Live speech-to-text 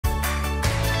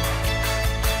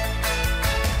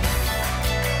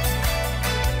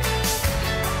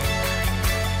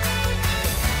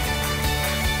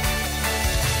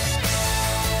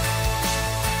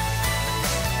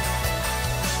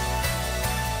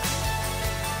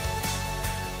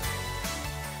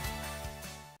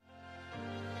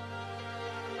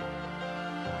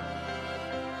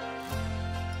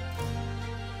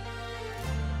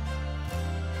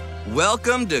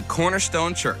Welcome to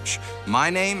Cornerstone Church. My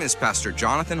name is Pastor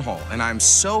Jonathan Hall, and I'm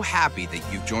so happy that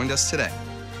you've joined us today.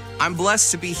 I'm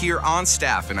blessed to be here on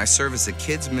staff, and I serve as the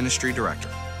Kids Ministry Director.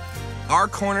 Our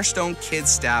Cornerstone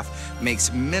Kids staff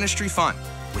makes ministry fun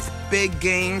with big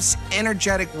games,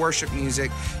 energetic worship music,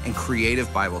 and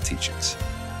creative Bible teachings.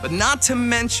 But not to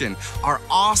mention our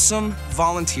awesome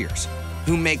volunteers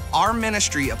who make our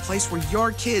ministry a place where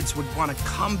your kids would want to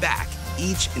come back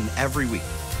each and every week.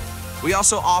 We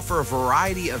also offer a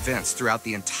variety of events throughout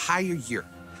the entire year.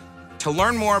 To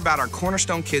learn more about our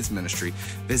Cornerstone Kids Ministry,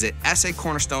 visit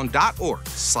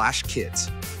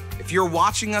sacornerstone.org/kids. If you're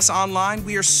watching us online,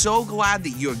 we are so glad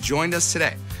that you have joined us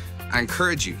today. I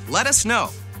encourage you, let us know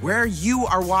where you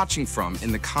are watching from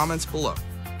in the comments below.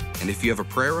 And if you have a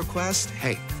prayer request,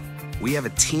 hey, we have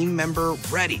a team member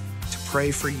ready to pray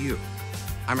for you.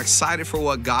 I'm excited for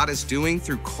what God is doing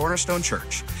through Cornerstone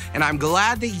Church, and I'm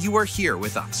glad that you are here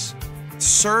with us.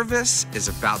 Service is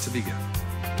about to begin.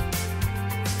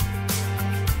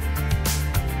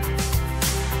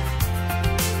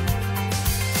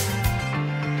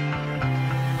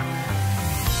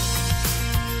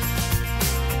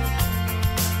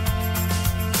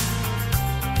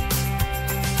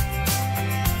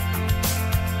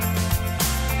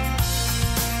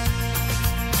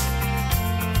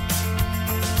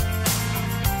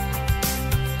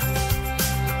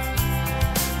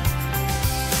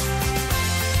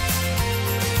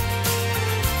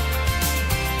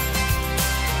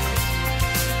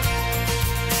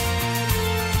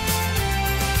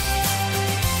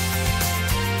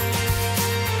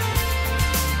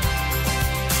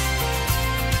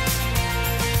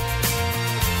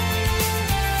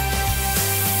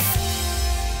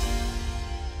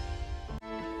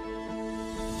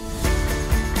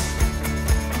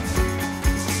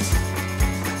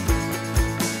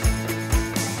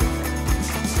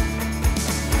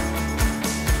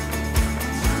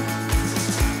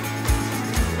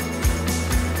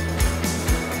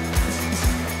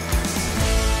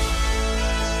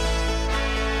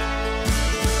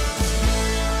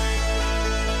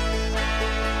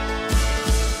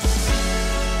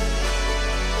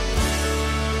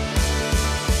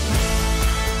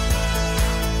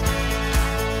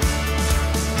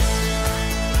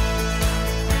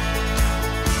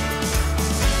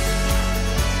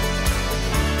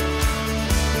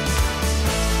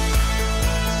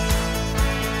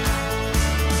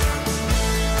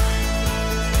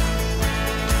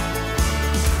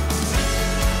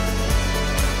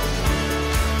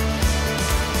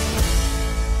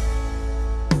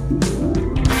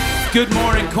 Good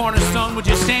morning, Cornerstone. Would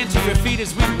you stand to your feet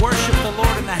as we worship the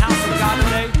Lord in the house of God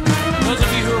today? Those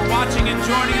of you who are watching and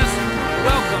joining us,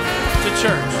 welcome to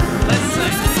church. Let's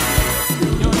sing.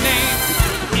 Your name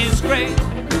is great.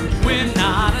 We're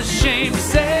not ashamed to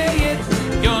say it.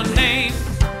 Your name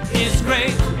is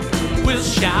great. We'll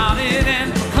shout it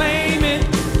and proclaim it.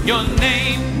 Your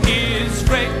name is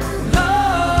great,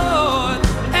 Lord,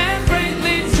 and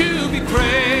greatly to be praised.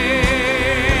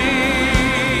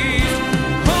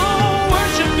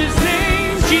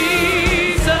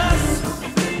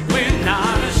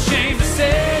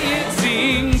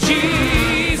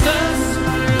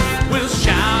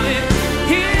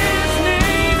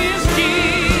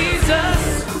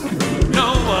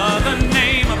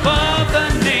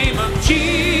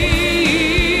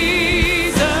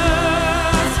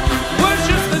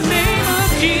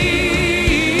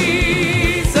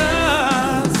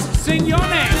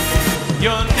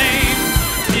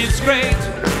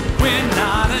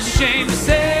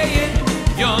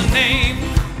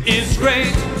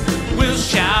 Great, we'll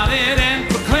shout it and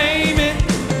proclaim it.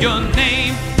 Your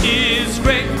name is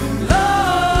great,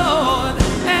 Lord,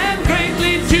 and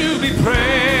greatly to be praised.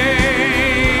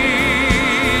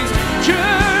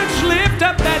 Church, lift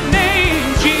up that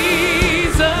name,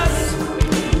 Jesus.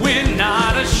 We're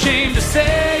not ashamed to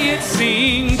say it.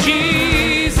 Sing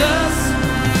Jesus.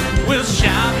 We'll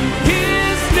shout.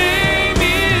 His name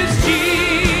is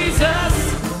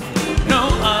Jesus. No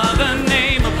other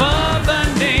name above the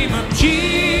name of Jesus.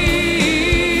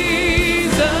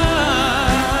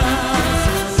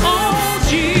 Oh,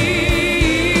 Jesus.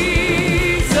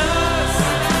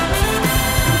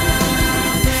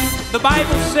 The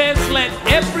Bible says, let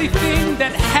everything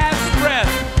that has breath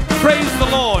praise the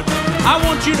Lord. I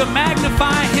want you to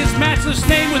magnify his matchless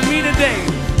name with me today.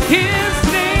 His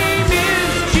name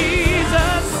is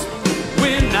Jesus.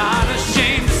 We're not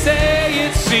ashamed to say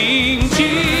it. Sing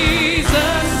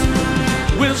Jesus.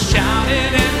 We'll shout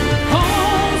it and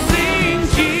sing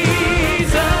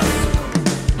Jesus.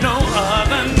 No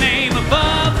other name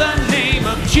above the name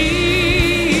of Jesus.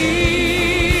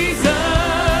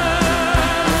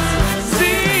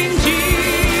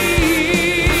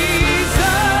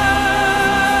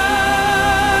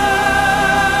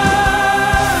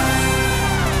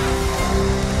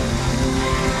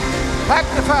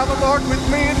 Magnify the Lord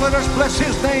with me, and let us bless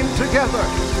his name together.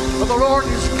 For the Lord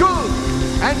is good,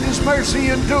 and his mercy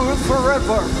endureth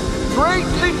forever.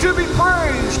 Greatly to be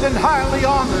praised and highly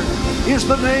honored is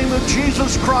the name of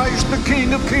Jesus Christ, the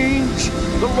King of kings,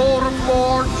 the Lord of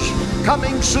lords,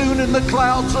 coming soon in the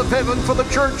clouds of heaven for the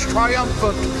church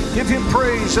triumphant. Give him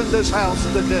praise in this house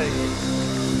today.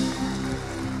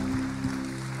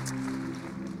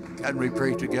 And we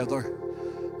pray together.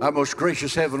 Our most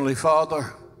gracious Heavenly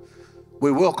Father,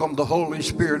 we welcome the Holy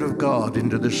Spirit of God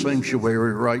into this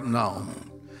sanctuary right now,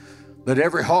 that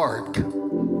every heart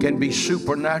can be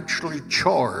supernaturally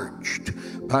charged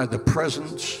by the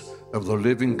presence of the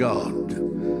living God.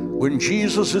 When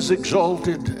Jesus is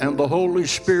exalted and the Holy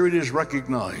Spirit is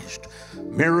recognized,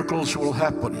 miracles will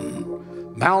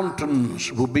happen,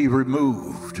 mountains will be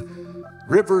removed,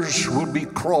 rivers will be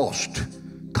crossed,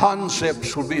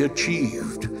 concepts will be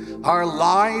achieved. Our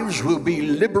lives will be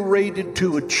liberated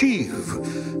to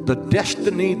achieve the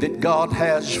destiny that God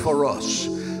has for us.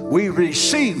 We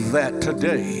receive that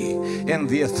today in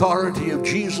the authority of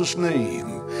Jesus' name.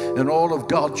 And all of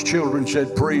God's children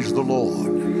said, praise the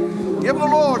Lord. Give the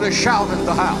Lord a shout in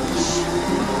the house.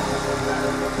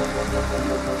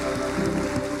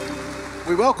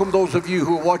 We welcome those of you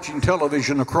who are watching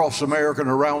television across America and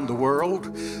around the world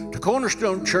to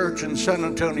Cornerstone Church in San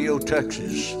Antonio,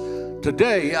 Texas.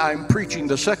 Today, I'm preaching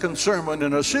the second sermon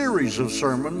in a series of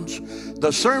sermons.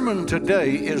 The sermon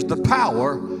today is the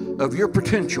power of your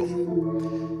potential.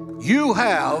 You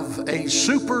have a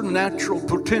supernatural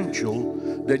potential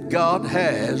that God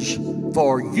has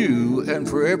for you and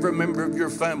for every member of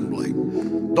your family.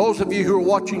 Those of you who are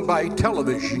watching by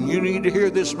television, you need to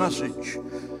hear this message.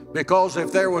 Because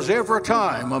if there was ever a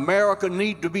time America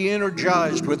need to be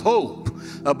energized with hope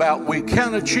about we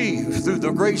can achieve through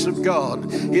the grace of God,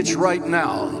 it's right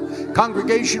now.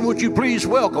 Congregation, would you please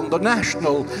welcome the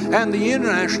national and the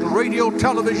international radio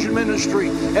television ministry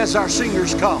as our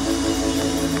singers come.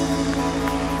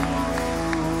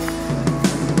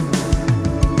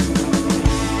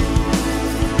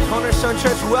 Cornerstone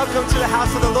Church, welcome to the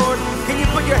house of the Lord. Can you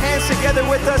put your hands together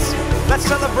with us? Let's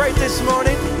celebrate this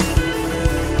morning.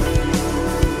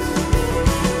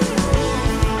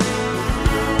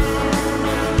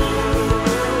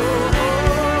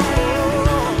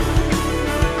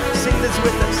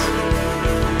 With us.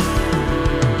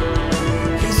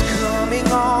 He's coming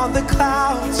on the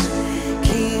clouds.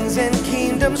 Kings and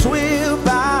kingdoms will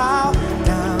bow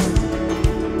down,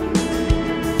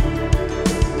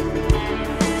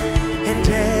 and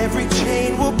every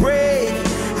chain will break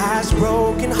as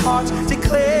broken hearts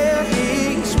declare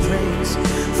his praise.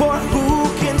 For who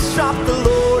can stop the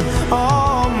Lord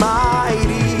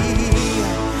Almighty?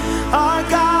 Our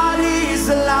God is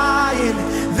the Lion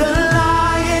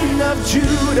of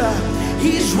Judah.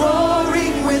 He's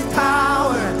roaring with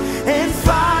power and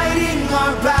fighting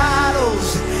our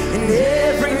battles, and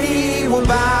every knee will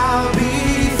bow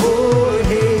before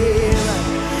him.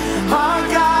 Our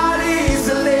God is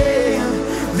the Lamb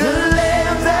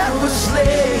that was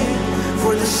slain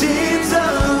for the sins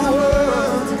of the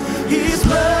world. His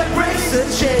blood breaks the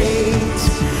chains,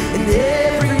 and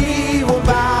every knee will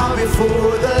bow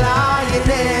before the Lion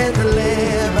and the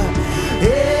Lamb.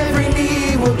 Every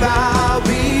knee will bow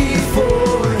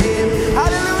before him.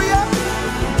 Hallelujah.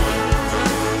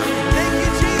 Thank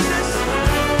you, Jesus.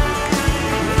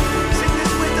 Sing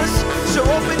this with us. So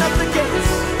open up the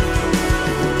gates.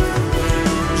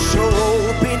 So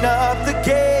open up the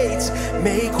gates.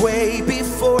 Make way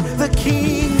before the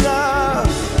King of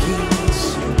Kings.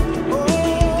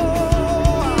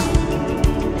 Oh,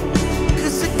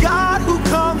 'cause the God who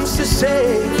comes to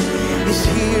save is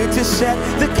here to set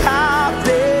the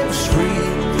captives free.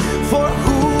 For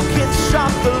who can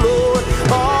stop the Lord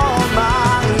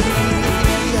Almighty?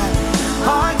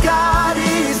 Our God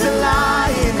is the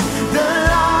Lion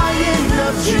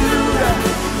of Judah.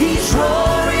 He's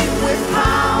roaring with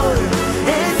power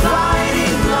and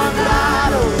fighting our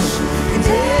battles, and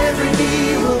every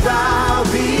knee will bow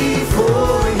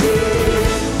before him.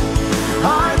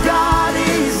 Our God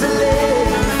is the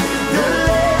Lamb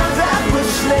that was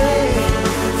slain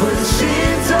for the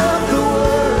sins of the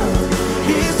world.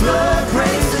 His blood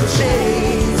breaks the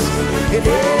chains, and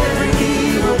every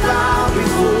knee will bow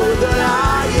before the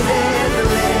Lion and the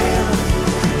Lamb.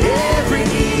 Every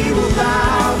knee will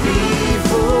bow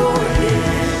before him.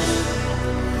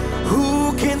 Who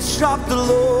can stop the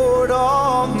Lord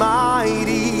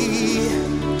Almighty?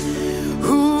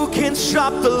 Who can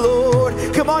stop the Lord?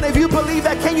 Come on, if you believe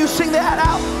that, can you sing that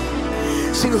out?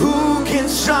 Sing, who can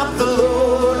stop the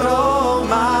Lord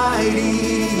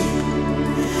Almighty?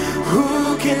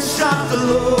 Who can stop the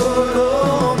Lord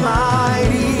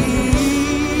Almighty?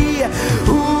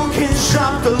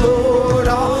 stop the Lord?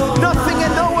 Oh, nothing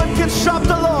and no one can stop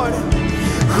the Lord.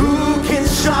 Who can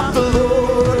stop the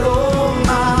Lord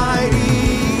Almighty?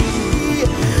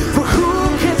 For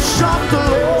who can stop the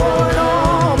Lord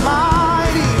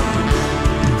Almighty?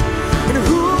 And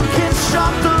who can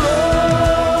stop the Lord?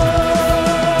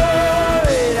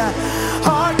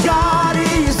 Our God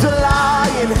is the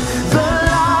Lion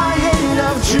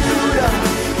of Judah.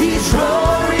 He's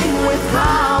roaring with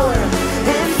power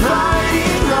and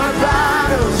fighting our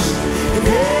battles, and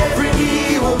every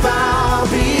knee will bow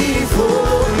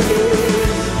before him.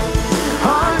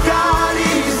 Our God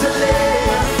is the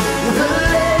Lamb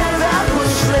that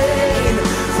was slain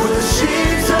for the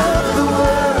sins of the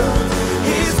world.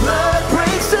 His blood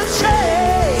breaks the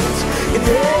chains, and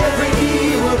every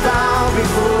knee will bow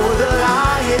before the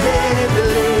Lion and the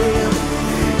Lamb.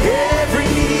 Every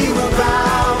knee will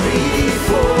bow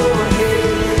before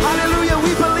him. Hallelujah.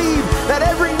 We believe that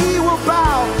every knee will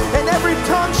bow and every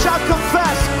tongue shall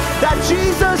confess that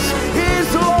Jesus is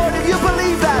Lord. If you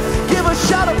believe that, give a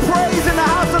shout of praise in the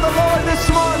house of the Lord this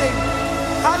morning.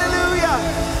 Hallelujah.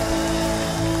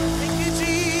 Thank you,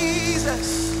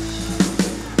 Jesus.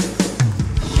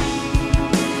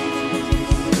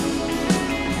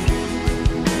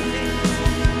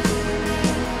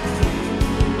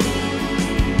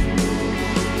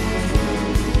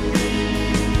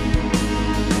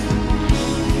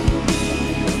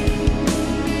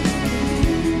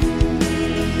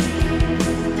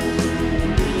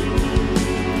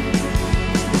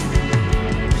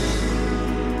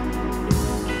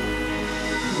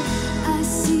 I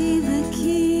see the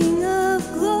King of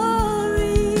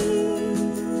Glory.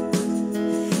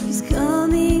 He's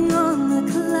coming on the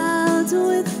clouds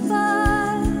with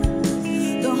fire.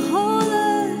 The whole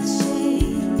earth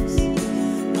shakes.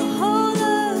 The whole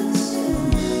earth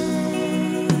shakes.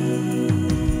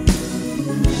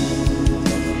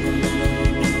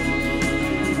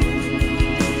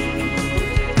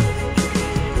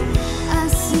 I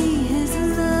see his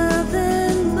love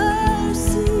and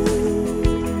mercy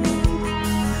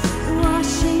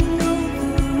washing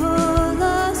over all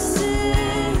our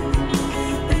sin.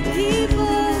 The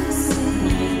people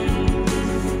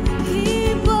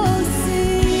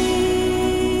sing,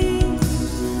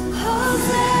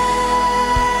 Hosanna,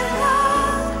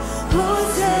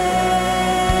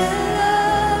 Hosanna,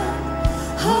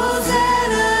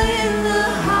 Hosanna in the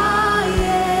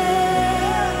highest.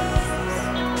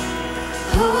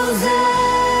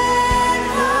 Hosanna,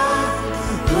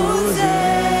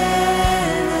 Hosanna,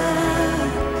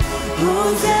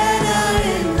 Hosanna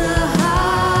in the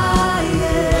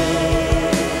highest.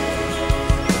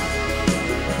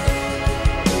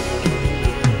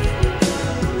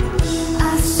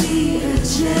 I see a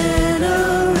generation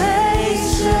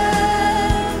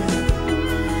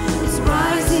is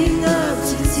rising up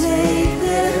to take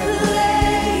their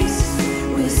place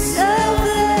with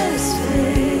selfless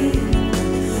faith.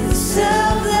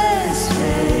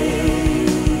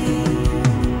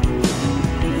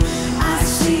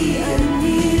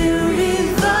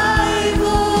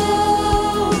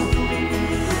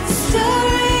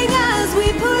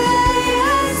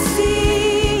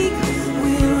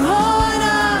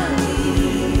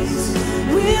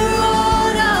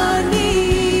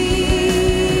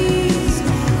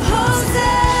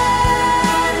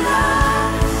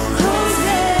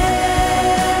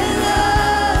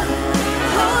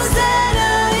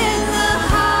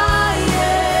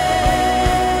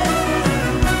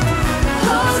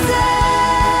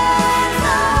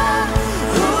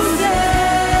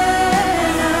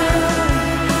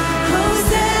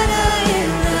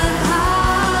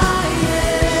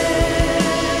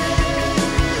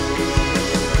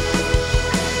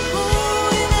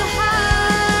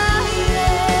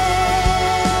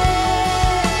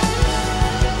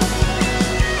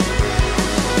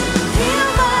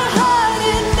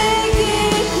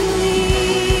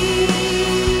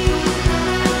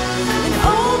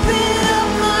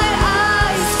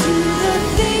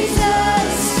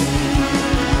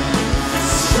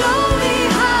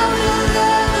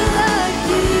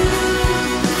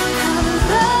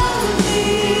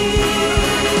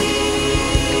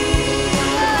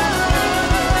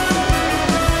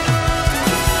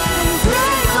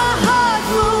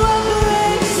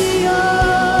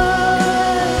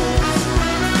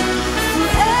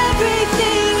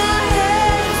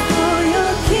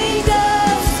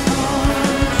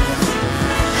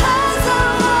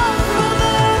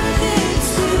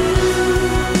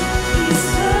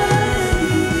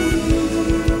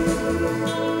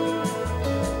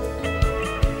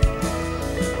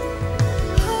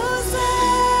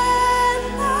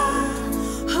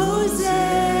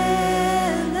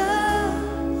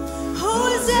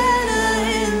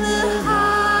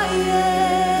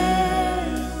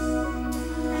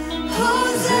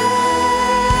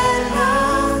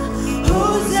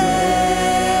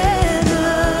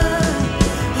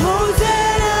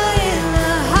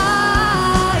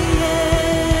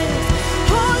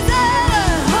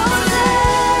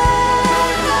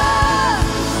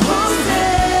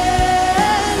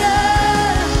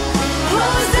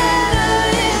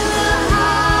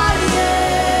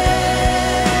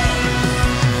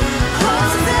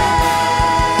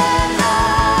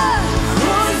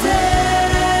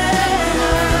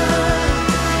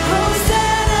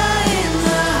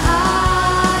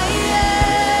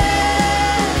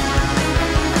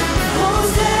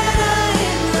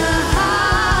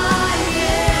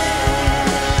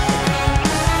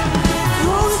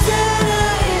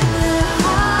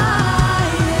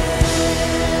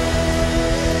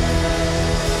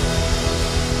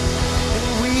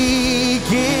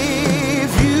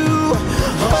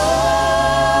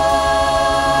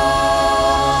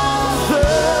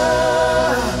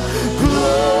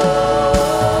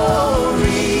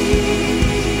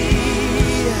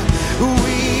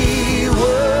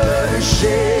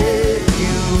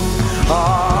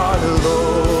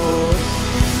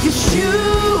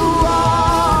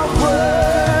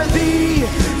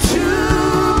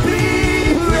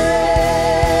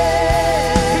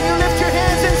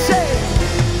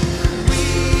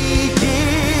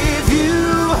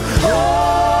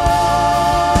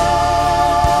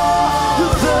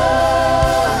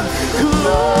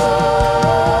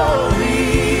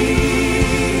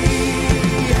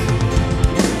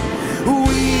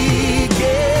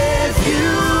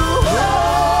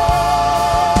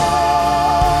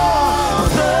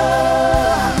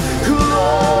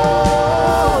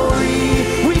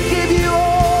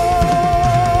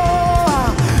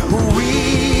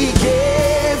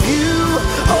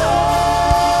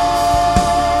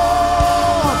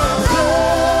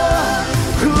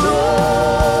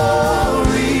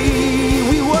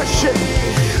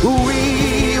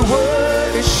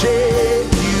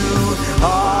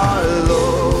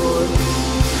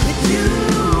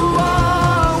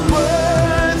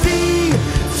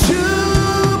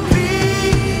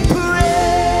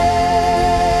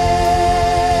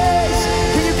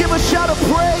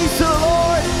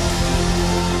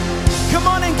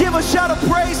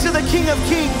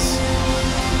 kings.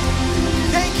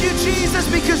 Thank you, Jesus,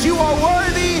 because you are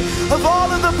worthy of all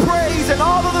of the praise and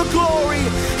all of the glory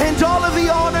and all of the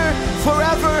honor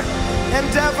forever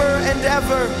and ever and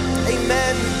ever.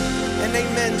 Amen and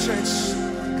amen, church.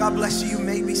 God bless you. You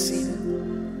may be seated.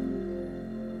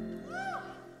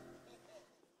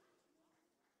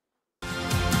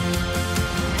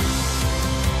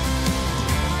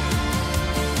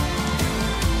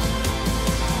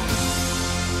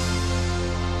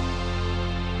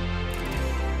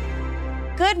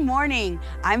 Good morning.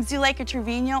 I'm Zuleika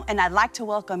Trevino, and I'd like to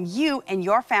welcome you and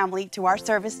your family to our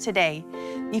service today.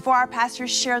 Before our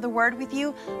pastors share the word with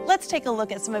you, let's take a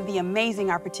look at some of the amazing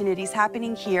opportunities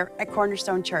happening here at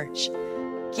Cornerstone Church.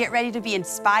 Get ready to be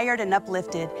inspired and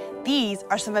uplifted. These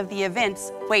are some of the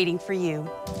events waiting for you.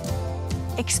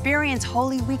 Experience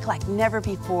Holy Week like never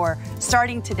before,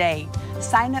 starting today.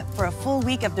 Sign up for a full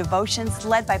week of devotions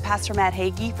led by Pastor Matt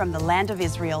Hagee from the land of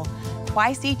Israel.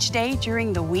 Twice each day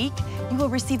during the week, you will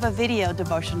receive a video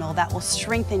devotional that will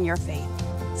strengthen your faith.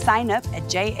 Sign up at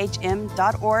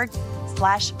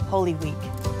jhm.org/Holy Week.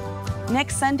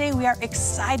 Next Sunday, we are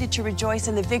excited to rejoice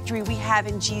in the victory we have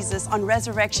in Jesus on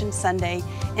Resurrection Sunday.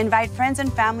 Invite friends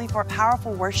and family for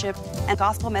powerful worship and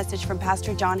gospel message from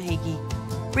Pastor John Hagee.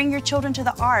 Bring your children to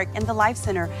the Ark and the Life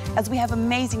Center as we have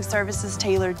amazing services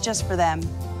tailored just for them.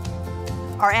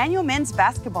 Our annual men's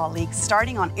basketball league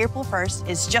starting on April 1st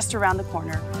is just around the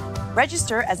corner.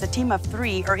 Register as a team of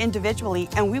 3 or individually,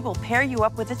 and we will pair you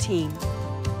up with a team.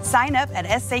 Sign up at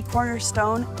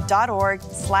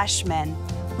sacornerstone.org/men.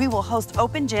 We will host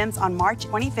open gyms on March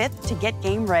 25th to get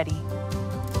game ready.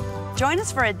 Join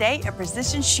us for a day of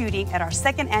precision shooting at our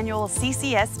 2nd annual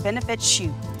CCS Benefit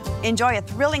Shoot. Enjoy a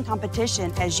thrilling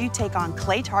competition as you take on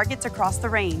clay targets across the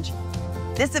range.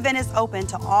 This event is open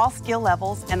to all skill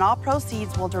levels, and all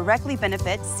proceeds will directly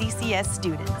benefit CCS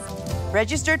students.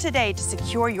 Register today to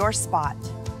secure your spot.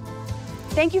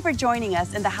 Thank you for joining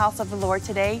us in the house of the Lord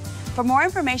today. For more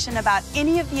information about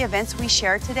any of the events we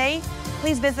share today,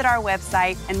 please visit our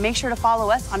website and make sure to follow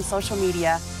us on social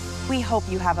media. We hope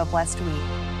you have a blessed week.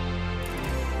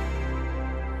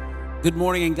 Good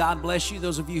morning and God bless you.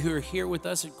 Those of you who are here with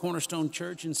us at Cornerstone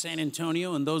Church in San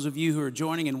Antonio, and those of you who are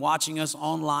joining and watching us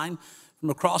online from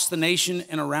across the nation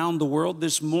and around the world.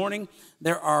 This morning,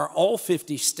 there are all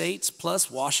 50 states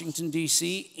plus Washington,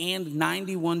 D.C., and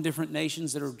 91 different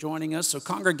nations that are joining us. So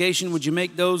congregation, would you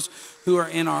make those who are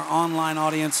in our online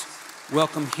audience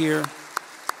welcome here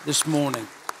this morning?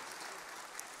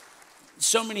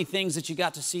 So many things that you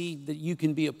got to see that you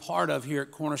can be a part of here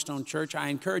at Cornerstone Church. I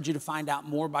encourage you to find out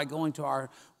more by going to our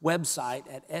website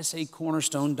at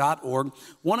sacornerstone.org.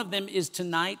 One of them is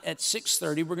tonight at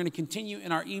 6:30. We're going to continue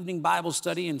in our evening Bible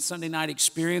study and Sunday night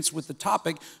experience with the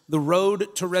topic, The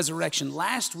Road to Resurrection.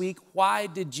 Last week, why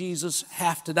did Jesus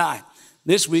have to die?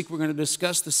 This week, we're going to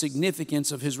discuss the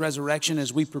significance of his resurrection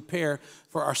as we prepare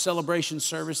for our celebration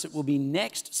service that will be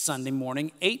next Sunday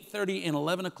morning. 8:30 and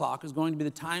 11 o'clock is going to be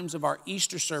the times of our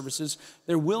Easter services.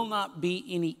 There will not be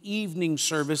any evening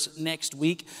service next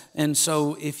week. And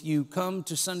so if you come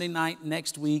to Sunday night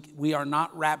next week, we are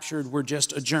not raptured, we're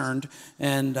just adjourned.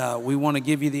 And we want to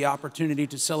give you the opportunity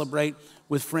to celebrate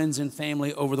with friends and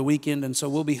family over the weekend. And so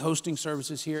we'll be hosting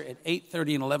services here at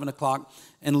 8:30 and 11 o'clock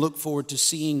and look forward to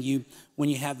seeing you when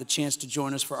you have the chance to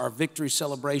join us for our victory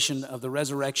celebration of the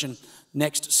resurrection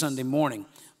next Sunday morning.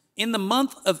 In the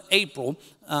month of April,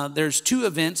 there's 2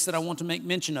 events that I want to make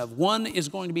mention of. One is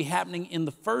going to be happening in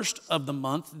the first of the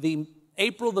month, the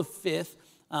April the 5th,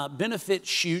 benefit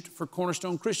shoot for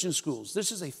Cornerstone Christian Schools.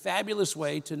 This is a fabulous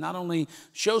way to not only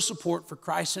show support for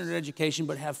Christ-centered education,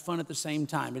 but have fun at the same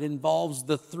time. It involves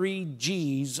the 3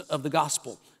 G's of the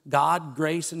gospel: God,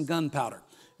 grace, and gunpowder.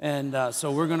 And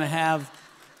so we're going to have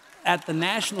at the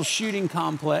National Shooting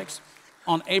Complex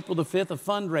on April the 5th, a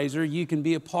fundraiser. You can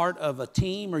be a part of a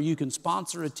team or you can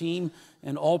sponsor a team,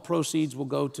 and all proceeds will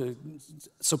go to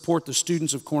support the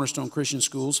students of Cornerstone Christian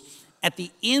Schools. At the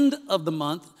end of the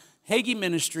month, Hagee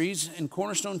Ministries and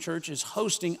Cornerstone Church is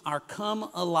hosting our Come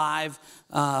Alive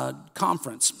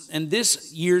conference. And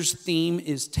this year's theme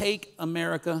is Take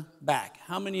America Back.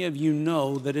 How many of you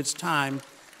know that it's time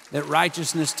that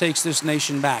righteousness takes this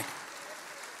nation back?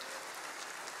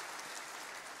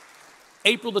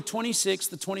 April the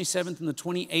 26th, the 27th, and the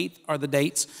 28th are the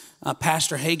dates.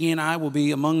 Pastor Hagee and I will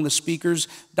be among the speakers.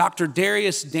 Dr.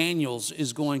 Darius Daniels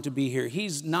is going to be here.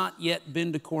 He's not yet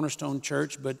been to Cornerstone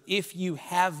Church, but if you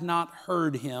have not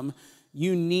heard him,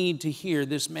 you need to hear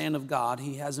this man of God.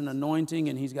 He has an anointing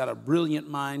and he's got a brilliant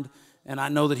mind, and I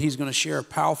know that he's going to share a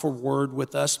powerful word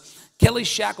with us. Kelly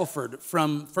Shackelford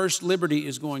from First Liberty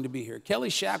is going to be here. Kelly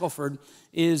Shackelford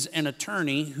is an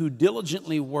attorney who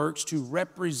diligently works to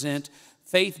represent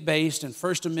faith-based and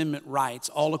First Amendment rights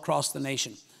all across the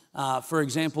nation. For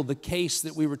example, the case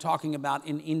that we were talking about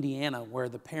in Indiana, where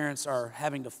the parents are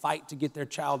having to fight to get their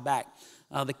child back.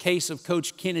 The case of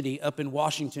Coach Kennedy up in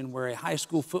Washington, where a high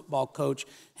school football coach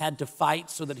had to fight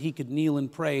so that he could kneel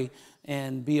and pray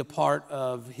and be a part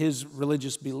of his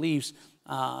religious beliefs,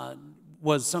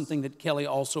 was something that Kelly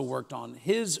also worked on.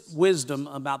 His wisdom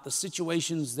about the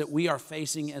situations that we are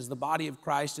facing as the body of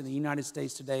Christ in the United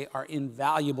States today are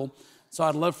invaluable. So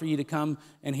I'd love for you to come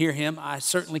and hear him. I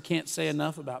certainly can't say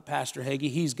enough about Pastor Hagee.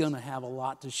 He's going to have a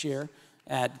lot to share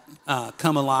at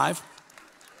Come Alive.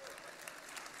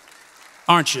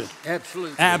 Aren't you?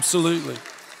 Absolutely. Absolutely.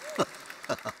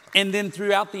 And then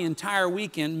throughout the entire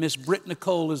weekend, Miss Britt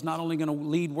Nicole is not only going to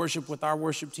lead worship with our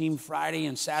worship team Friday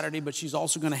and Saturday, but she's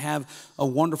also going to have a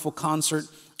wonderful concert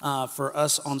for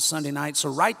us on Sunday night. So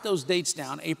write those dates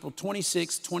down, April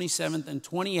 26th, 27th, and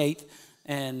 28th,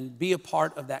 and be a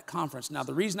part of that conference. Now,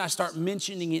 the reason I start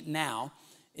mentioning it now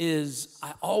is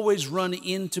I always run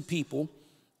into people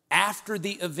after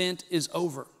the event is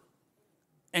over.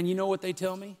 And you know what they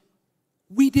tell me?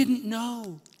 We didn't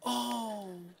know. Oh,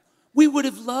 we would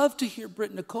have loved to hear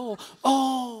Britt Nicole.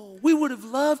 Oh, we would have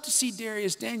loved to see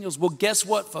Darius Daniels. Well, guess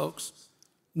what, folks?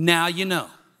 Now you know.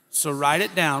 So write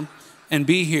it down and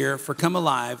be here for Come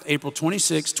Alive, April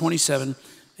 26, 27,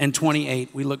 and 28.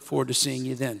 We look forward to seeing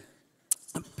you then.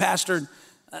 Pastor,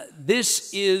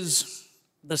 this is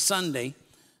the Sunday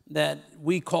that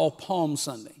we call Palm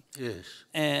Sunday. Yes.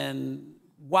 And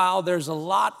while there's a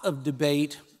lot of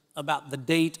debate about the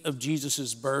date of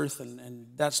Jesus' birth, and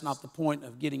that's not the point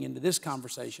of getting into this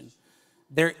conversation,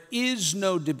 there is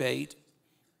no debate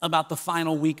about the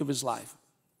final week of his life.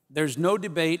 There's no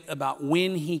debate about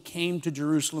when he came to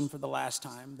Jerusalem for the last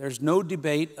time. There's no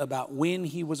debate about when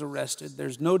he was arrested.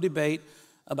 There's no debate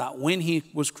about when he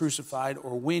was crucified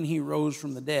or when he rose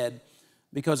from the dead,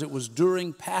 because it was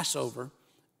during Passover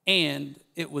and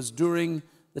it was during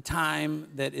the time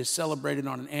that is celebrated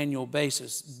on an annual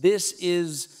basis. This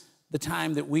is the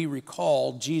time that we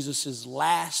recall Jesus'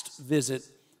 last visit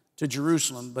to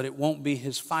Jerusalem, but it won't be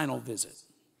his final visit.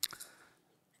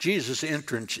 Jesus'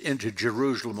 entrance into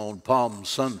Jerusalem on Palm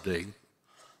Sunday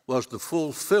was the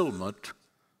fulfillment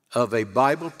of a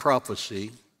Bible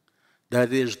prophecy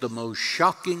that is the most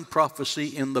shocking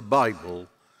prophecy in the Bible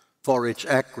for its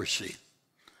accuracy.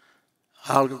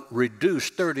 I'll reduce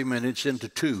 30 minutes into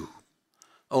two.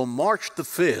 On March the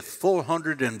 5th,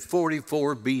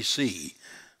 444 BC,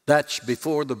 that's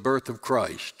before the birth of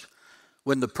Christ,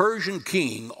 when the Persian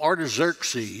king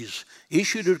Artaxerxes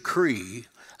issued a decree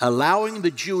allowing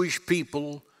the Jewish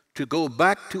people to go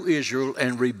back to Israel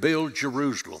and rebuild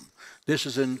Jerusalem. This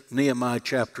is in Nehemiah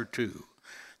chapter 2.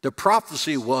 The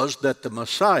prophecy was that the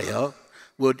Messiah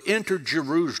would enter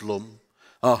Jerusalem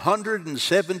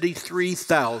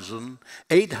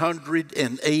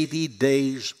 173,880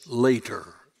 days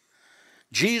later.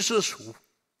 Jesus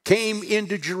came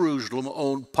into Jerusalem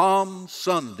on Palm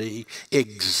Sunday,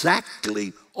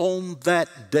 exactly on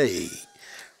that day.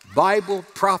 Bible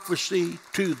prophecy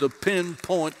to the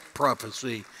pinpoint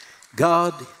prophecy.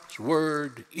 God's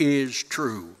word is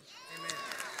true. Amen.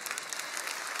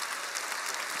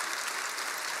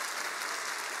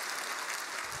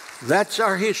 That's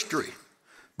our history,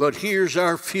 but here's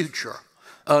our future.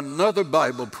 Another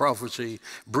Bible prophecy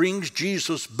brings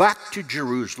Jesus back to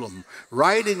Jerusalem,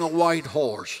 riding a white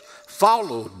horse,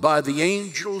 followed by the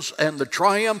angels and the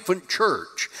triumphant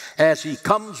church as he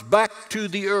comes back to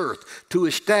the earth to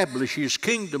establish his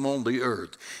kingdom on the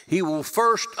earth. He will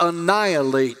first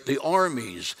annihilate the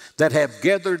armies that have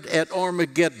gathered at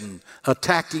Armageddon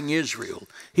attacking Israel.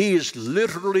 He is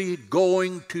literally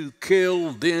going to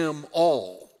kill them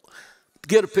all.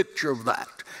 Get a picture of that.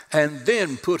 And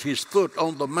then put his foot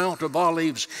on the Mount of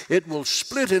Olives. It will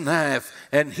split in half,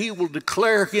 and he will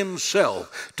declare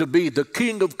himself to be the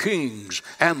King of Kings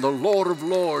and the Lord of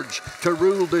Lords, to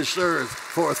rule this earth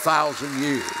for 1,000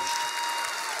 years.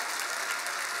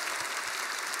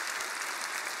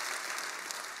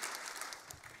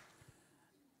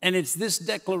 And it's this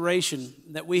declaration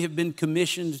that we have been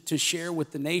commissioned to share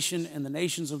with the nation and the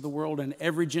nations of the world and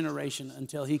every generation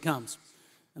until he comes.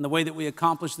 And the way that we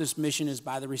accomplish this mission is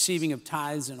by the receiving of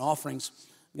tithes and offerings.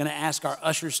 I'm going to ask our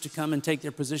ushers to come and take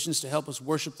their positions to help us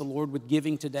worship the Lord with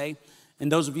giving today.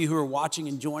 And those of you who are watching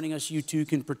and joining us, you too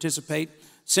can participate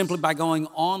simply by going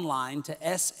online to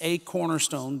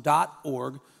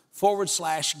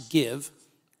sacornerstone.org/give,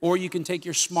 or you can take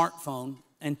your smartphone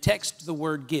and text the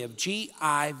word GIVE,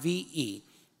 G-I-V-E,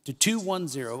 to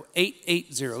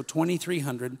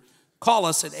 210-880-2300. Call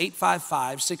us at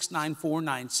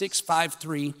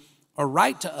 855-694-9653 or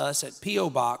write to us at P.O.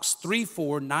 Box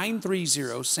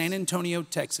 34930, San Antonio,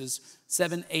 Texas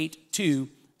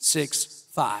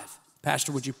 78265.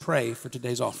 Pastor, would you pray for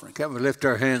today's offering? Can we lift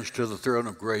our hands to the throne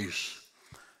of grace?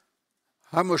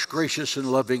 Our most gracious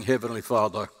and loving Heavenly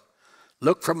Father,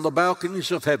 look from the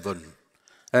balconies of heaven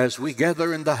as we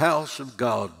gather in the house of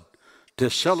God to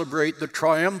celebrate the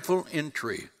triumphal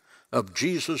entry of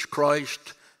Jesus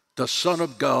Christ, the Son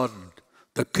of God,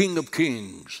 the King of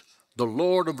Kings, the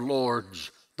Lord of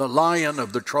Lords, the Lion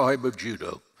of the tribe of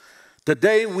Judah.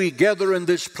 Today we gather in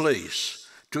this place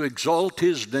to exalt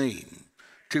his name,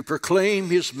 to proclaim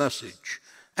his message,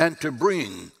 and to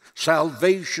bring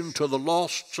salvation to the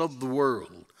lost of the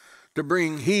world, to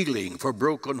bring healing for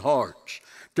broken hearts,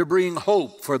 to bring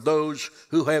hope for those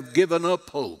who have given up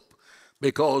hope,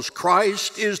 because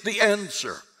Christ is the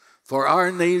answer for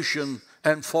our nation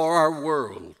and for our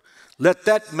world. Let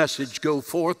that message go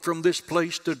forth from this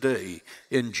place today.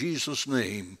 In Jesus'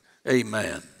 name,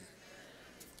 amen.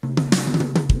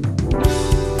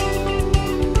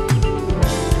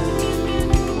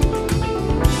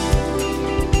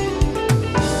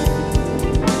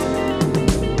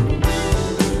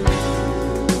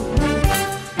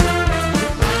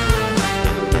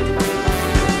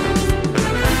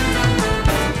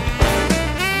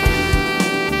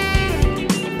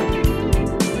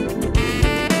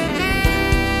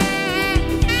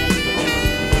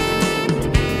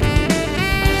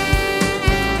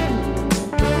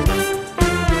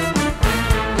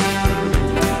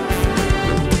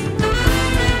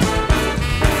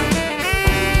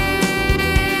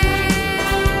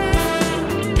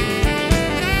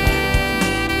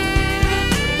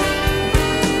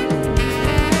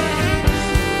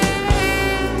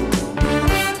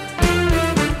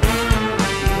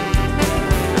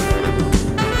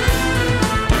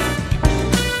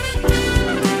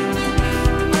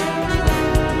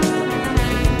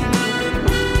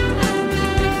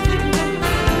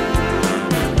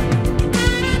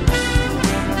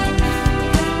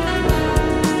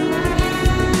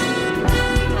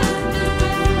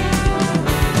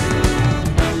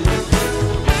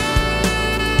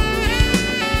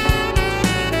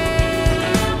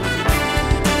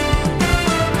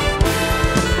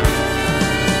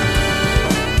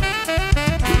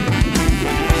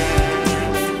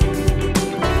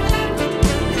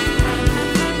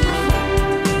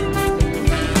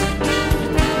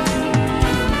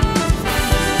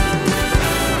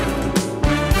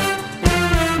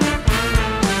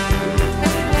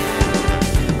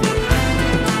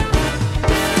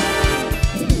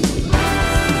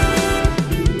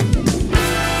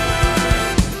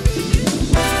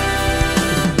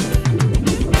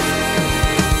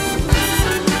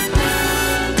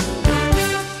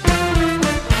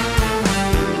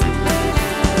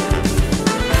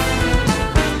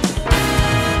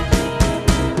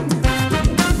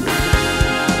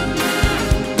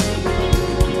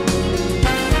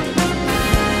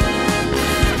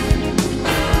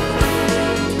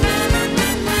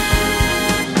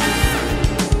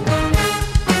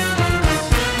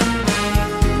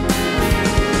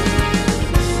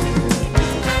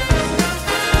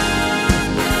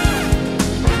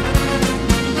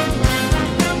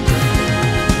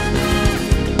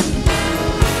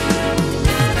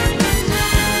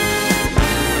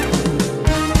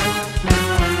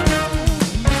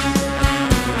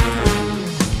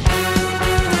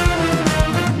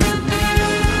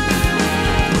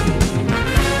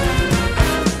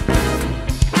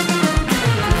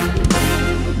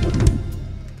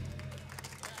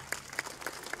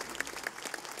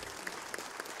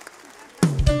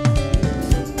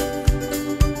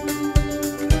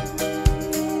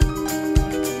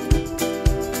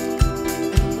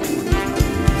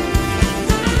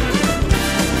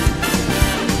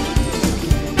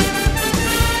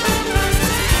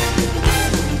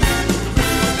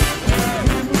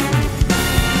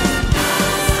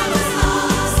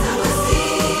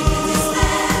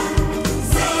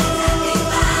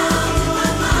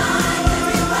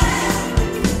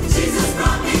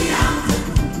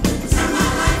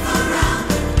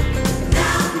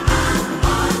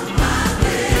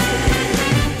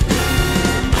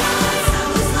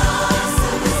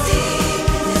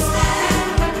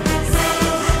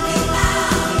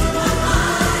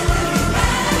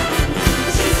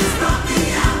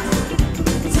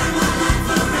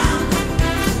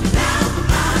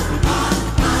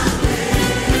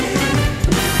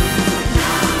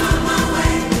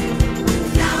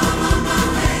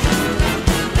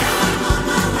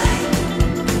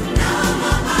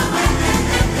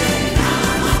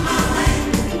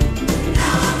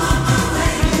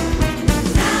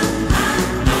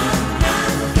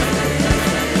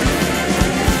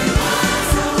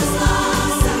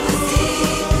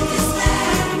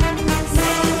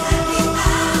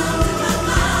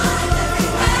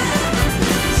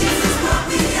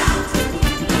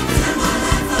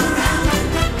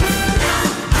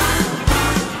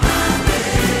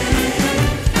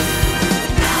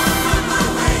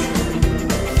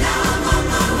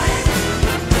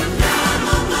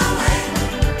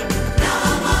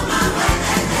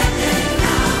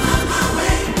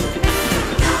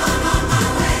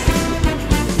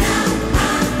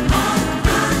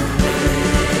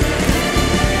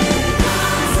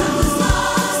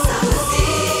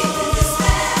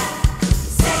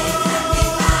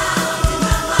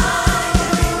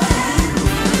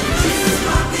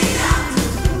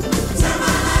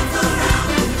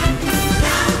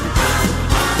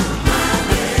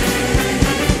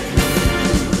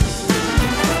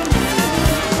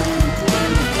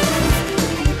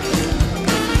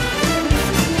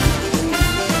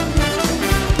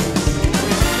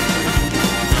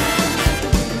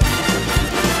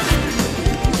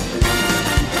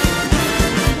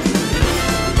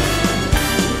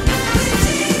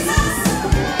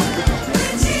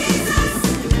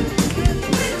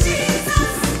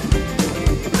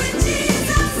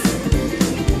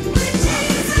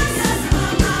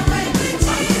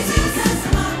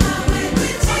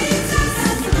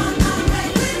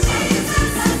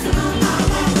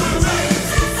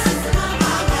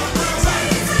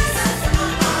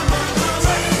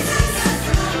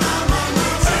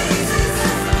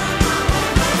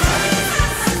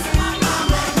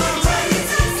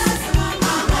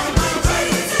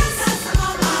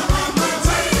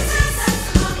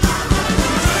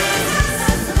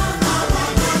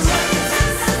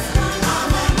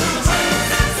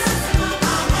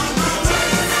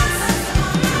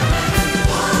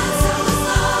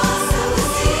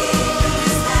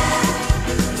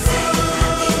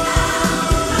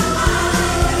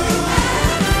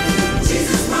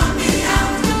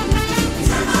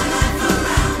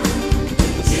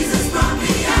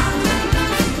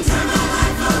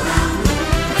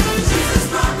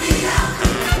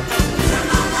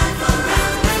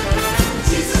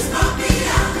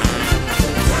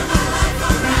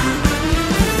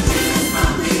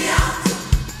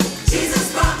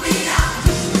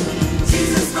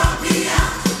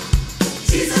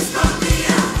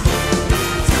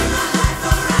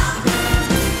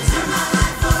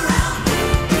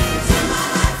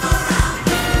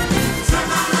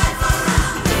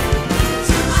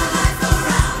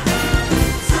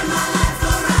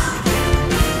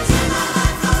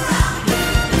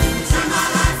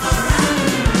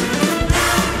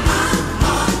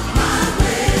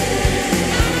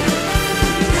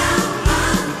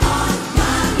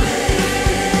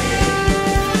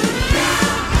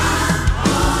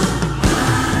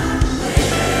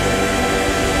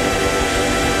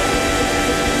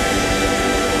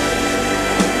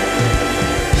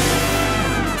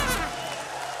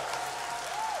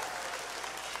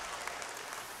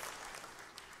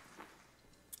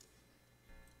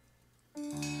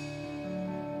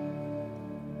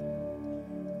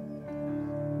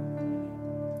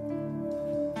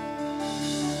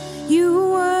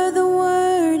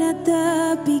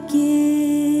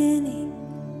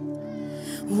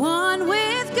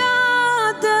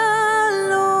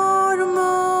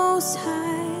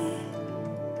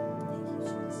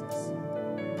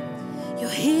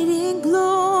 in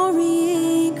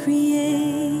glory in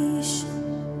creation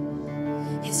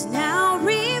is now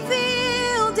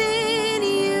revealed in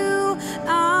you,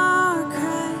 our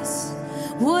Christ.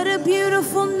 What a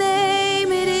beautiful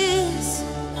name it is.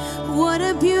 What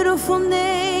a beautiful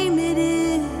name it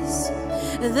is.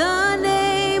 The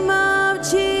name of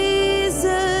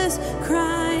Jesus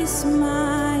Christ,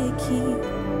 my King.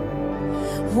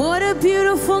 What a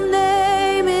beautiful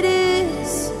name it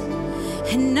is,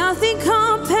 and nothing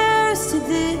compares to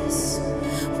this.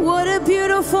 What a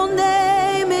beautiful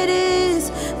name it is,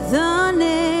 the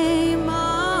name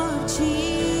of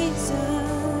Jesus.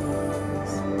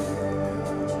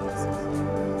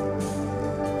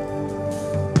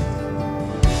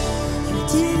 You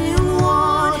didn't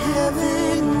want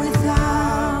heaven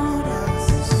without us,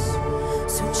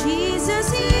 so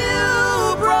Jesus,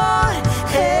 you brought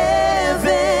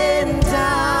heaven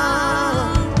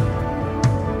down.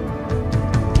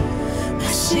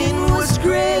 My sin was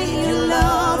great, your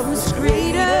love was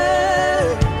greater.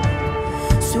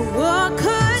 So what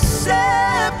could separate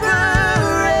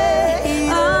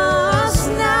us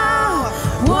now?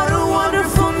 What a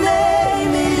wonderful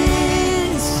name it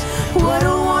is. What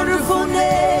a wonderful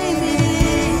name it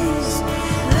is.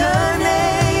 The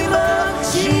name of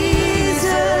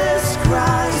Jesus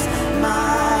Christ,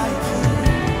 my King.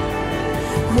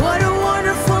 What a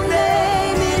wonderful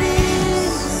name it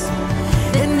is,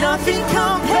 and nothing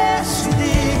compares to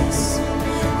this.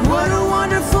 What a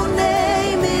wonderful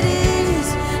name it is,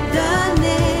 the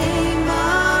name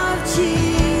of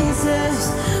Jesus.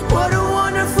 What a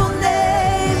wonderful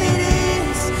name it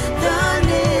is, the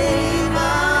name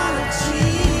of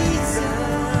Jesus.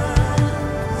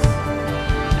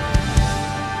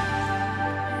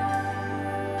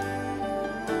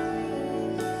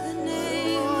 The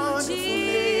name of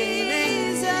Jesus.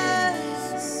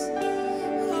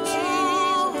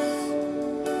 Oh,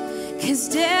 'cause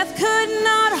death could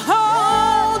not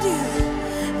hold you.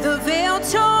 The veil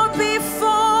tore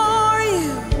before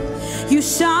you. You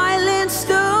silenced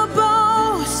the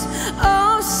boast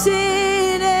of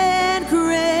sin and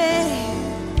grave.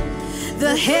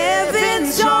 The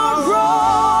heavens are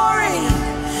roaring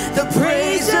the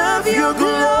praise of your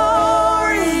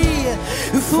glory.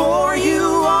 For you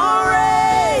are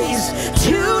raised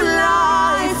to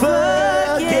life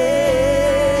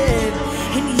again,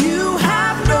 and you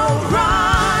have no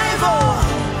rival,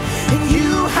 and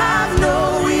you have no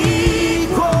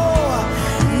equal.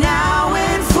 Now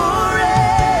and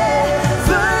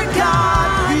forever, God,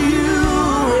 you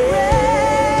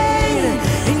reign,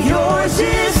 and yours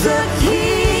is the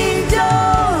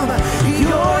kingdom,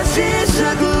 yours is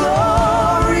the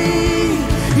glory,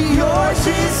 yours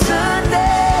is the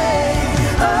name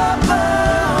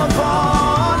above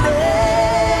all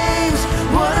names.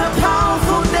 What a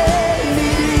powerful name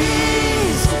it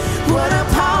is. What a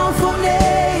powerful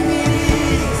name it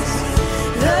is.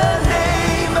 The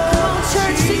name of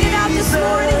church, sing it out this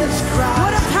morning.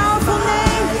 What a powerful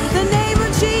name, the name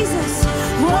of Jesus.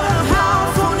 What a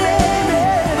powerful name.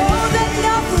 Oh, that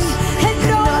nothing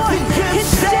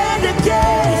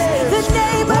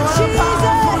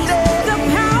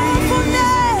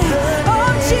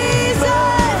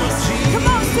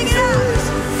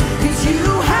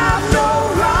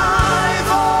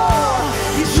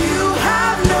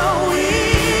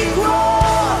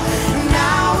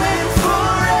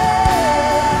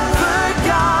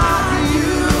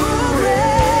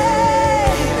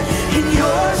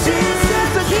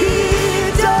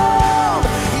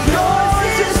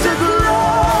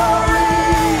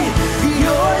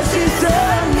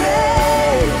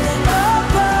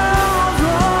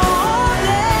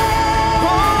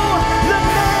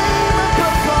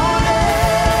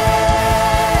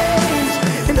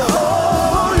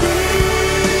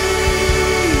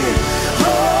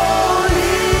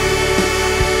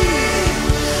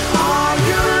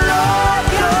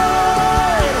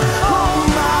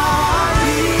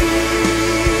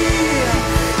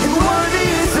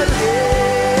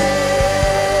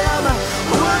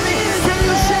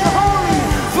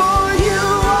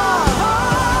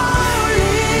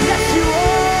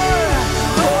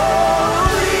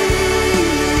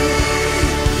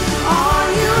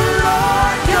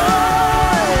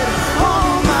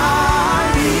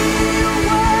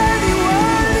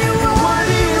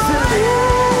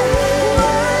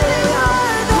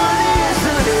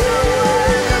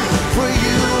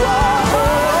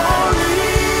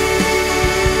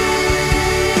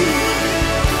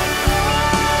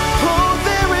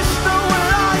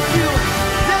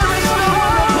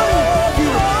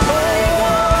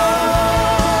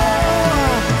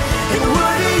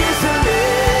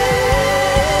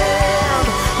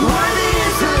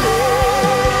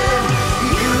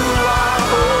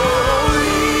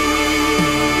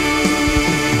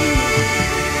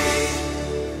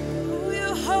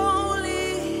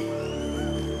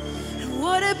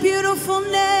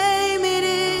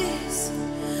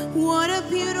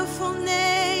beautiful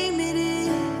name it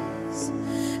is,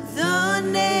 the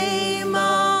name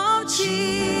of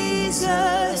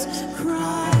Jesus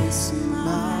Christ,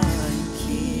 my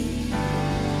King.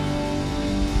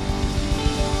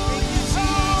 Thank you,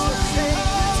 Jesus. Thank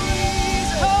you,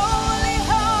 Jesus. Holy,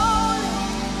 holy.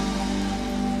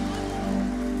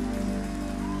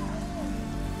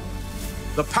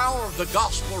 The power of the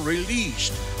gospel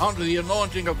released under the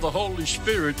anointing of the Holy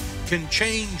Spirit can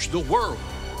change the world,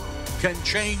 can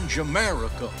change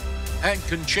America, and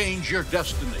can change your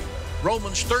destiny.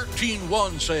 Romans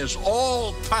 13:1 says,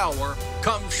 all power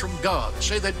comes from God.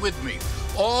 Say that with me.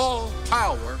 All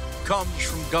power comes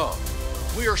from God.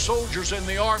 We are soldiers in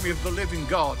the army of the living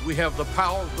God. We have the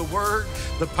power of the Word,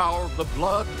 the power of the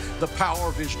blood, the power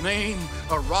of His name.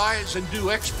 Arise and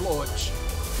do exploits.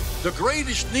 The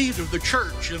greatest need of the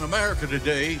church in America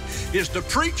today is the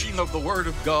preaching of the Word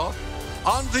of God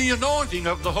on the anointing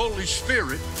of the Holy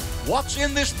Spirit. What's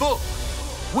in this book?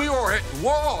 We are at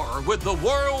war with the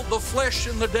world, the flesh,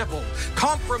 and the devil.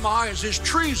 Compromise is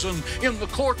treason in the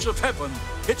courts of heaven.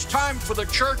 It's time for the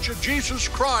Church of Jesus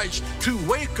Christ to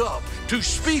wake up, to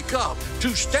speak up,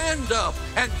 to stand up,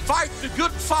 and fight the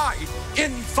good fight.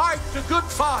 Fight the good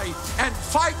fight, and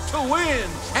fight to win,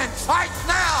 and fight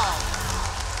now.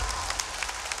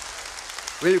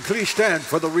 Will you please stand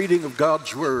for the reading of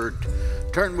God's Word?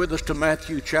 Turn with us to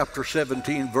Matthew chapter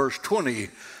 17, verse 20,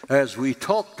 as we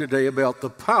talk today about the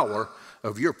power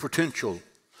of your potential.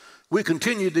 We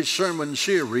continue this sermon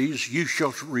series, You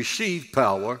Shall Receive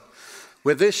Power.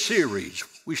 With this series,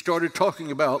 we started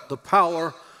talking about the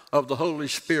power of the Holy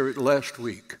Spirit last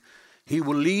week. He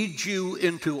will lead you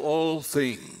into all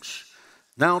things.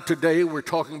 Now today we're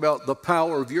talking about the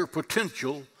power of your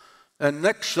potential, and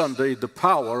next Sunday, the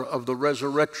power of the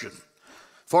resurrection.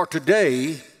 For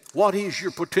today, what is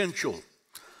your potential?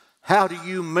 How do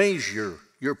you measure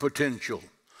your potential?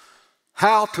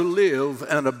 How to live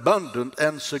an abundant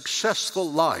and successful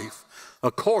life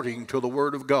according to the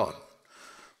Word of God.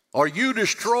 Are you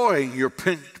destroying your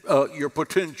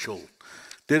potential?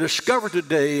 To discover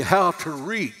today how to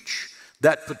reach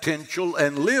that potential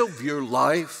and live your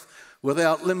life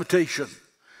without limitation.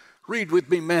 Read with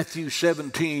me Matthew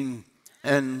 17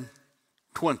 and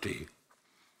 20.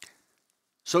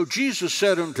 So Jesus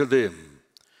said unto them,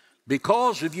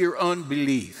 because of your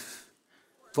unbelief,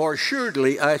 for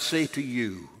assuredly I say to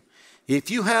you,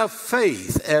 if you have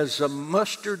faith as a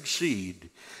mustard seed,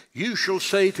 you shall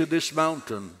say to this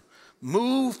mountain,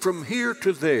 move from here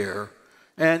to there,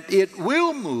 and it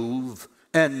will move,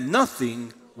 and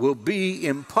nothing will be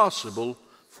impossible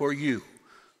for you.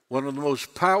 One of the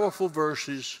most powerful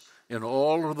verses in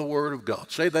all of the Word of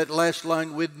God. Say that last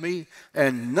line with me,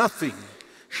 and nothing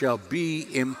shall be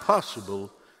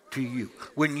impossible to you.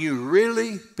 When you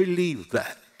really believe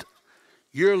that,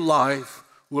 your life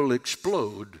will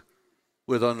explode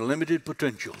with unlimited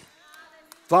potential.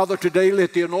 Father, today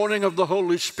let the anointing of the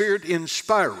Holy Spirit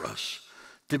inspire us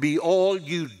to be all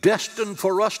you destined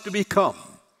for us to become,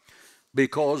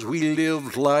 because we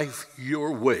lived life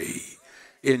your way.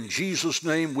 In Jesus'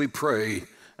 name we pray,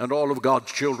 and all of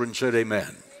God's children said amen.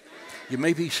 Amen. You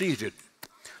may be seated.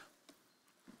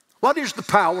 What is the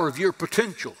power of your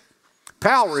potential?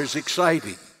 Power is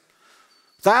exciting.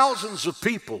 Thousands of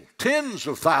people, tens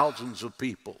of thousands of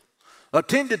people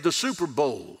attended the Super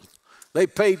Bowl. They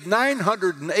paid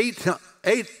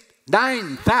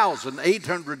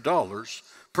 $9,800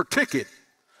 per ticket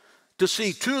to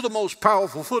see two of the most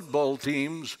powerful football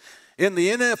teams in the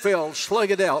NFL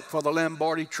slug it out for the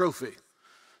Lombardi Trophy.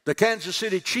 The Kansas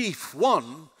City Chiefs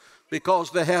won because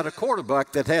they had a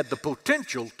quarterback that had the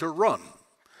potential to run,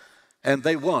 and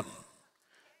they won.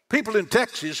 People in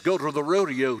Texas go to the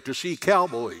rodeo to see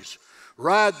cowboys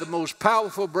ride the most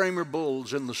powerful Bramer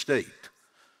bulls in the state.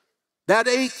 That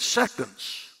 8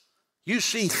 seconds, you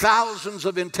see thousands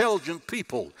of intelligent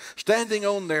people standing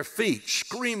on their feet,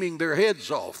 screaming their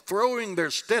heads off, throwing their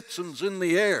Stetsons in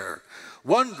the air,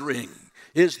 wondering,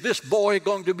 is this boy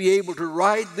going to be able to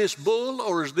ride this bull,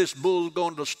 or is this bull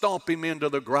going to stomp him into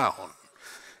the ground?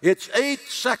 It's 8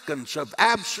 seconds of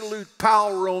absolute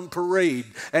power on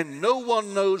parade, and no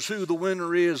one knows who the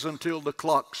winner is until the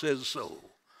clock says so.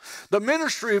 The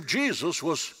ministry of Jesus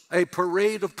was a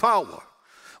parade of power.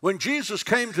 When Jesus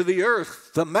came to the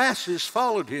earth, the masses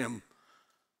followed him,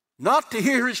 not to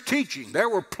hear his teaching. There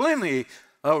were plenty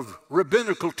of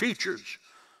rabbinical teachers,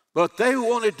 but they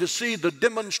wanted to see the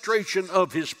demonstration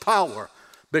of his power,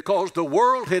 because the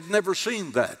world had never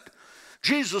seen that.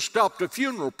 Jesus stopped a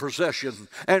funeral procession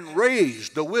and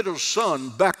raised the widow's son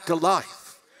back to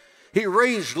life. He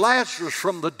raised Lazarus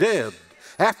from the dead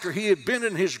after he had been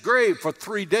in his grave for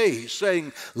 3 days,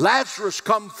 saying, Lazarus,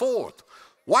 come forth.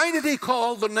 Why did he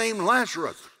call the name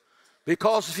Lazarus?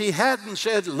 Because if he hadn't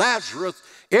said Lazarus,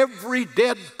 every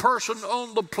dead person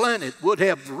on the planet would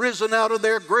have risen out of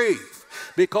their grave,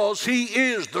 because he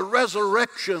is the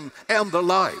resurrection and the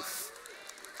life.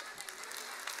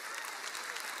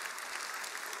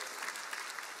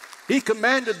 He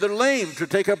commanded the lame to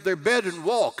take up their bed and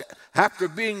walk. After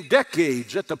being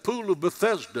decades at the pool of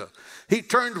Bethesda, he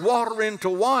turned water into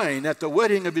wine at the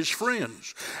wedding of his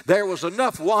friends. There was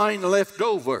enough wine left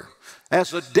over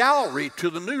as a dowry to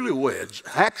the newlyweds.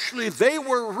 Actually, they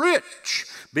were rich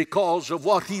because of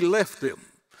what he left them.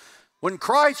 When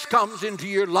Christ comes into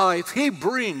your life, he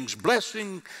brings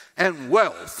blessing and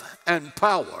wealth and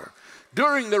power.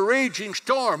 During the raging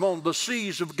storm on the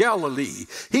seas of Galilee,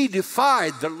 he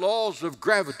defied the laws of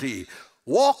gravity,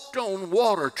 walked on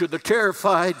water to the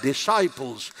terrified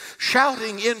disciples,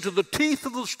 shouting into the teeth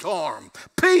of the storm,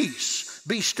 "Peace,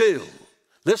 be still."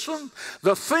 Listen,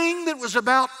 the thing that was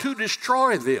about to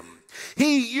destroy them,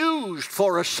 he used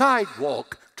for a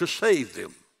sidewalk to save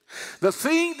them. The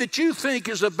thing that you think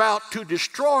is about to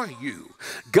destroy you,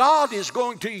 God is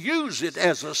going to use it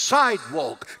as a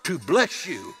sidewalk to bless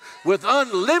you with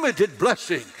unlimited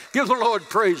blessing. Give the Lord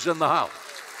praise in the house.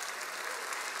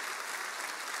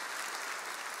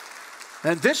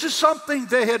 And this is something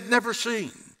they had never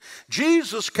seen.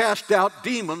 Jesus cast out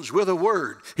demons with a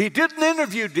word. He didn't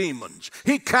interview demons.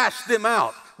 He cast them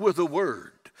out with a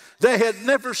word. They had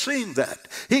never seen that.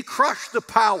 He crushed the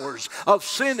powers of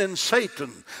sin and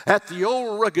Satan at the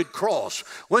old rugged cross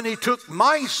when he took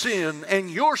my sin and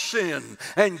your sin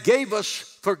and gave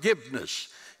us forgiveness.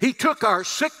 He took our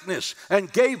sickness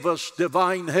and gave us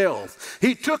divine health.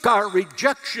 He took our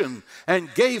rejection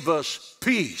and gave us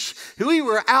peace. We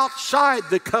were outside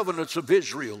the covenants of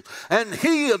Israel, and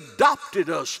he adopted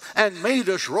us and made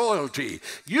us royalty.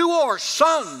 You are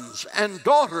sons and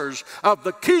daughters of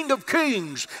the King of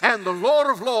Kings and the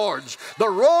Lord of Lords. The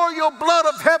royal blood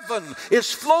of heaven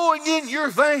is flowing in your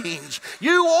veins.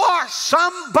 You are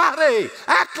somebody.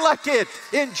 Act like it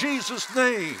in Jesus'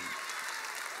 name.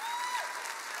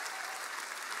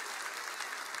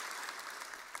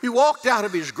 He walked out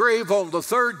of his grave on the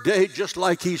third day just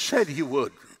like he said he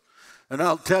would. And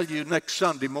I'll tell you next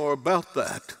Sunday more about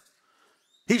that.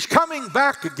 He's coming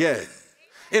back again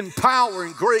in power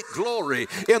and great glory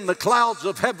in the clouds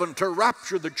of heaven to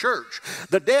rapture the church.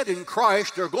 The dead in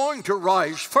Christ are going to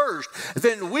rise first.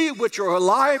 Then we which are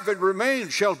alive and remain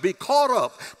shall be caught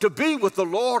up to be with the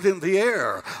Lord in the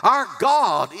air. Our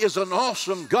God is an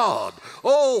awesome God.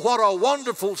 Oh, what a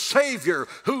wonderful Savior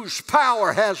whose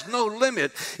power has no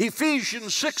limit.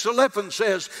 Ephesians 6:11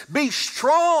 says, "Be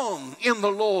strong in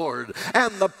the Lord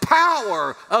and the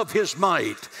power of his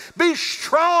might." Be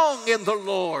strong in the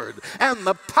Lord and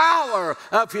the power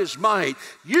of his might.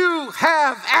 You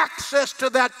have access to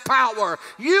that power.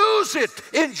 Use it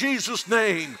in Jesus'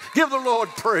 name. Give the Lord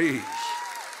praise.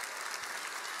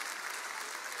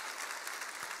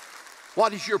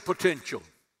 What is your potential?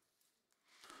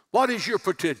 What is your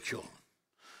potential?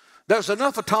 There's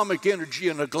enough atomic energy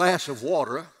in a glass of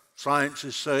water, science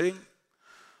is saying,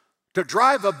 to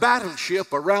drive a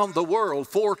battleship around the world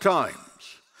 4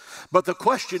 times. But the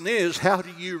question is, how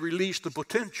do you release the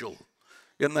potential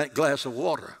in that glass of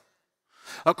water?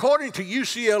 According to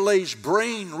UCLA's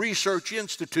Brain Research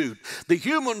Institute, the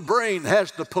human brain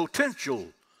has the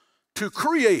potential to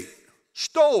create,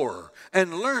 store,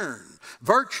 and learn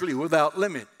virtually without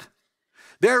limit.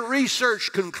 Their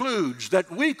research concludes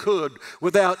that we could,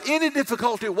 without any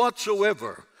difficulty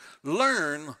whatsoever,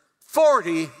 learn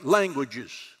 40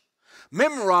 languages,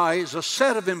 memorize a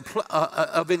set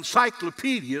of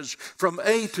encyclopedias from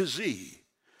A to Z.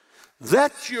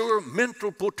 That's your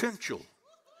mental potential.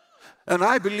 And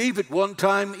I believe at one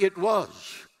time it was.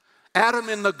 Adam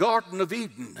in the Garden of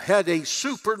Eden had a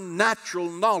supernatural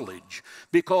knowledge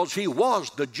because he was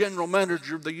the general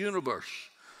manager of the universe.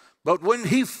 But when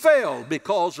he fell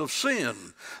because of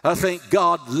sin, I think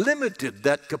God limited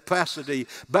that capacity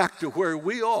back to where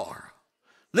we are.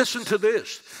 Listen to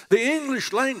this. The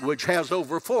English language has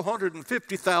over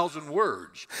 450,000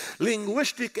 words.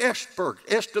 Linguistic experts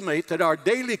estimate that our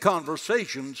daily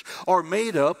conversations are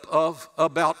made up of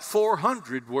about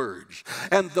 400 words.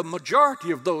 And the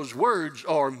majority of those words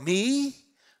are me,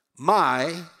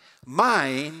 my,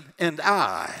 mine, and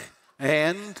I.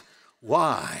 And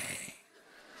why?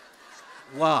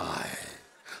 Why?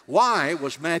 Why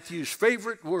was Matthew's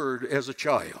favorite word as a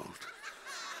child.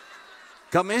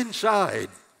 Come inside.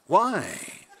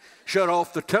 Why? Shut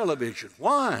off the television.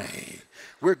 Why?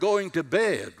 We're going to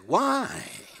bed. Why?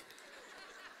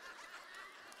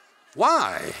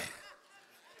 Why?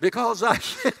 Because I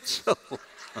said so.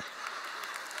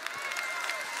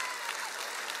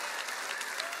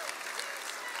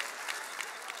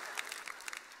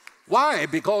 Why?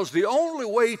 Because the only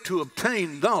way to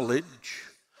obtain knowledge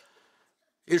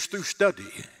is through study.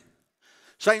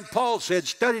 St. Paul said,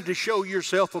 study to show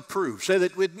yourself approved. Say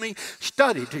that with me.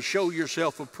 Study to show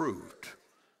yourself approved.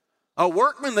 A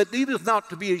workman that needeth not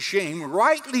to be ashamed,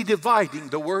 rightly dividing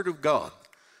the word of God.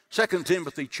 2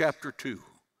 Timothy chapter 2.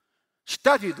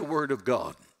 Study the word of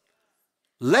God.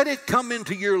 Let it come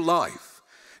into your life.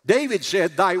 David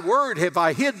said, thy word have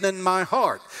I hidden in my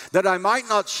heart, that I might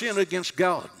not sin against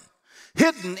God.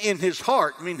 Hidden in his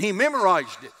heart, I mean, he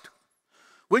memorized it.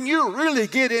 When you really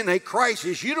get in a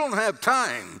crisis, you don't have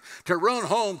time to run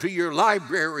home to your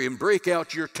library and break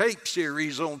out your tape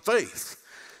series on faith.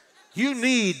 You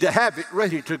need to have it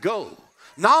ready to go.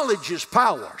 Knowledge is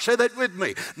power. Say that with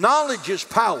me. Knowledge is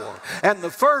power. And the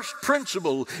first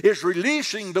principle is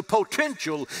releasing the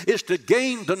potential is to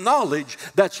gain the knowledge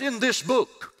that's in this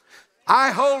book.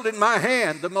 I hold in my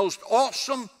hand the most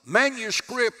awesome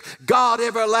manuscript God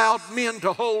ever allowed men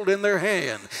to hold in their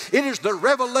hand. It is the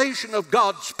revelation of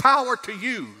God's power to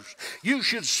use. You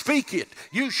should speak it.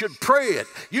 You should pray it.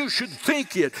 You should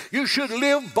think it. You should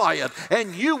live by it.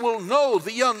 And you will know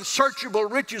the unsearchable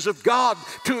riches of God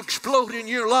to explode in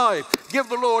your life. Give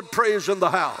the Lord praise in the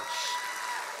house.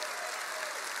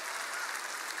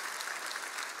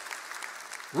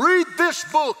 Read this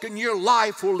book and your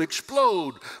life will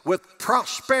explode with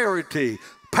prosperity,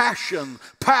 passion,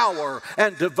 power,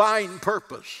 and divine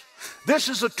purpose. This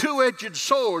is a two-edged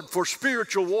sword for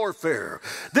spiritual warfare.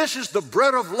 This is the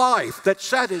bread of life that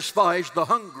satisfies the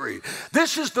hungry.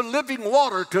 This is the living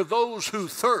water to those who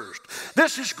thirst.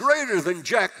 This is greater than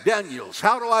Jack Daniels.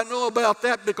 How do I know about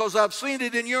that? Because I've seen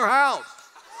it in your house.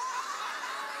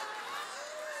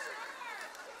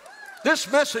 This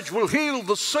message will heal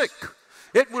the sick.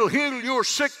 It will heal your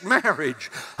sick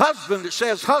marriage. Husband, it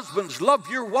says, husbands, love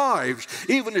your wives,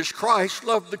 even as Christ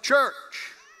loved the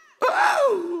church.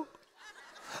 Oh!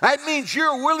 That means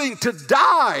you're willing to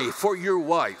die for your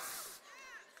wife.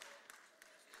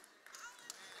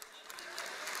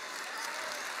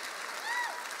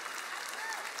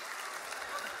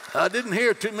 I didn't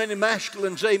hear too many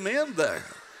masculines amen there.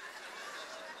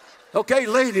 Okay,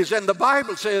 ladies, and the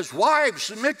Bible says, wives,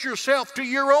 submit yourself to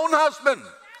your own husband.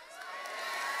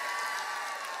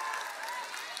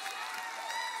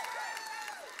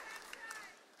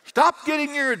 Stop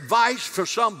getting your advice for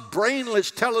some brainless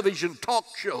television talk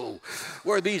show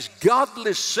where these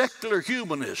godless secular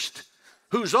humanists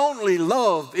whose only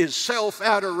love is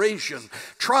self-adoration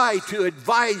try to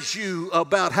advise you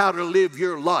about how to live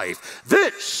your life.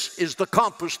 This is the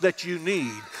compass that you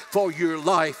need for your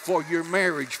life, for your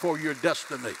marriage, for your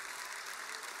destiny.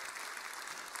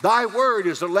 Thy word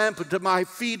is a lamp unto my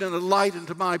feet and a light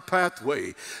unto my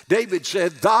pathway. David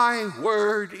said, thy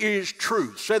word is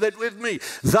truth. Say that with me.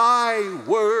 Thy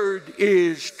word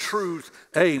is truth.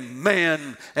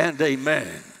 Amen and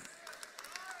amen.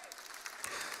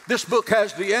 This book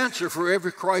has the answer for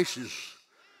every crisis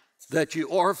that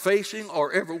you are facing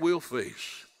or ever will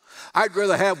face. I'd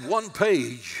rather have one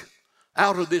page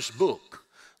out of this book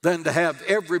than to have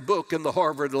every book in the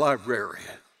Harvard Library.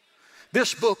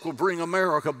 This book will bring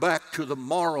America back to the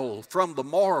moral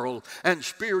and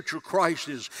spiritual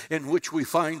crisis in which we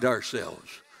find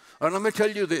ourselves. And let me tell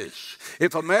you this,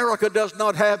 if America does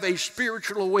not have a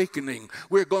spiritual awakening,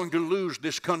 we're going to lose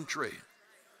this country.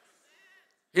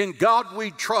 In God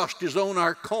we trust is on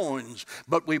our coins,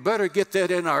 but we better get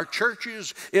that in our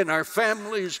churches, in our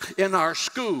families, in our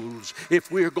schools,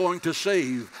 if we are going to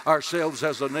save ourselves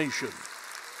as a nation.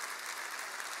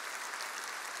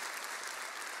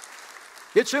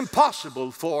 It's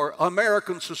impossible for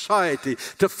American society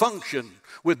to function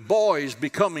with boys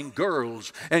becoming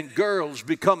girls and girls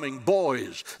becoming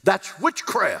boys. That's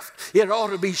witchcraft. It ought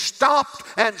to be stopped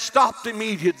and stopped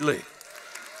immediately.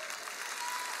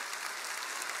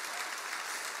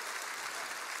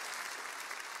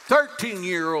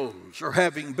 "13-year-olds are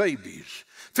having babies.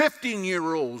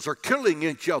 15-year-olds are killing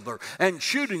each other and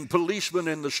shooting policemen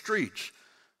in the streets.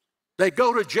 They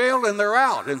go to jail and they're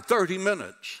out in 30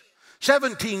 minutes.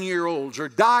 17-year-olds are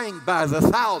dying by the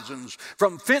thousands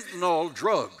from fentanyl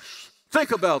drugs. Think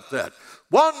about that.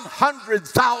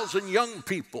 100,000 young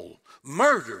people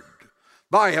murdered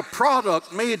by a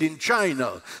product made in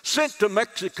China, sent to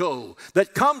Mexico,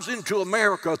 that comes into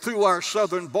America through our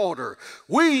southern border.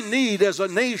 We need, as a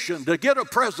nation, to get a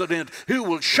president who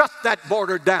will shut that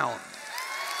border down.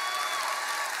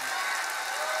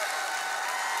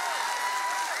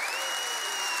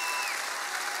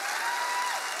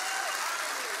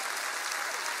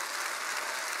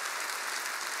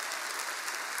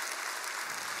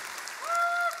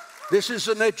 This is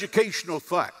an educational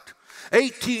fact.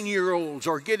 18-year-olds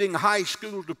are getting high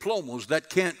school diplomas that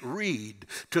can't read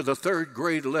to the 3rd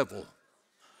grade level.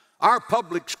 Our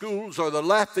public schools are the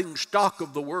laughing stock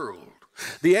of the world.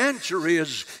 The answer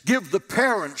is give the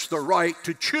parents the right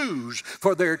to choose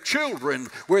for their children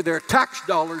where their tax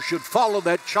dollars should follow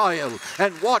that child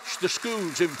and watch the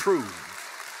schools improve.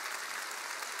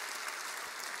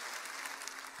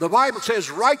 The Bible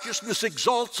says righteousness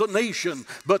exalts a nation,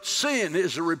 but sin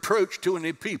is a reproach to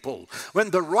any people. When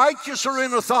the righteous are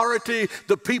in authority,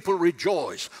 the people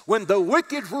rejoice. When the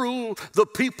wicked rule, the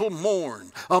people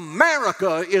mourn.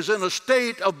 America is in a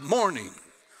state of mourning.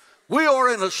 We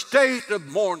are in a state of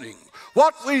mourning.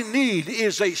 What we need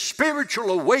is a spiritual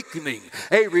awakening,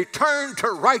 a return to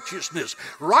righteousness.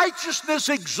 Righteousness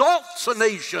exalts a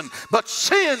nation, but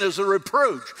sin is a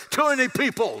reproach to any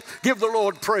people. Give the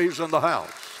Lord praise in the house.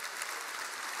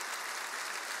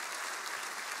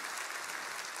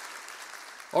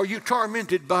 Are you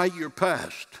tormented by your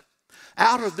past?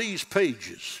 Out of these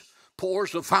pages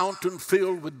pours a fountain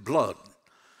filled with blood.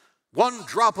 One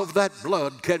drop of that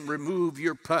blood can remove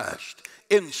your past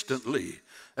instantly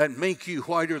and make you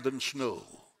whiter than snow.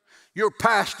 Your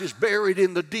past is buried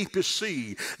in the deepest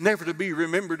sea, never to be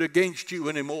remembered against you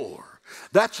anymore.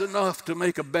 That's enough to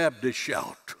make a Baptist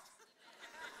shout.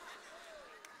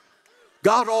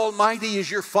 God Almighty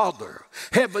is your Father.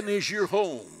 Heaven is your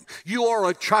home. You are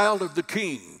a child of the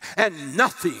King, and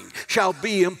nothing shall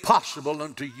be impossible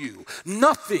unto you.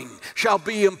 Nothing shall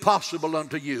be impossible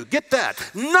unto you. Get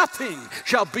that? Nothing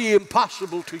shall be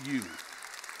impossible to you.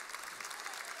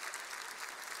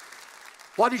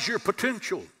 What is your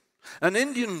potential? An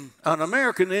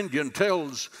American Indian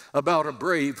tells about a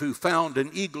brave who found an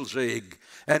eagle's egg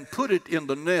and put it in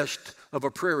the nest of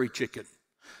a prairie chicken.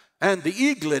 And the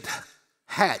eaglet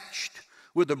hatched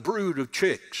with a brood of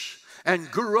chicks and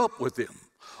grew up with him.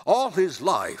 All his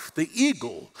life, the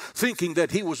eagle, thinking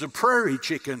that he was a prairie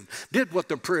chicken, did what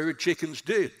the prairie chickens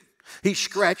did. He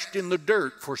scratched in the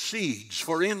dirt for seeds,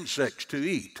 for insects to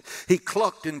eat. He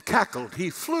clucked and cackled. He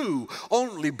flew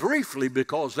only briefly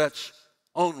because that's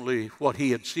only what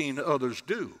he had seen others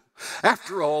do.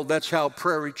 After all, that's how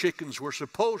prairie chickens were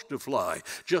supposed to fly,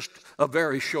 just a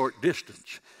very short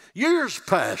distance. Years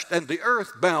passed, and the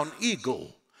earthbound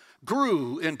eagle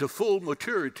grew into full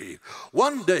maturity.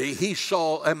 One day he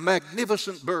saw a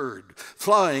magnificent bird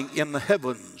flying in the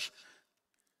heavens,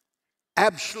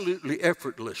 absolutely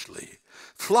effortlessly,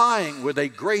 flying with a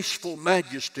graceful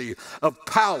majesty of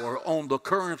power on the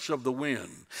currents of the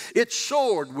wind. It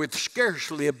soared with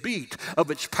scarcely a beat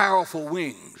of its powerful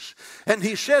wings. And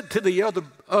he said to the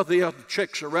other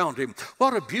chicks around him,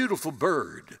 "What a beautiful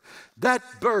bird."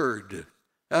 That bird,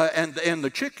 and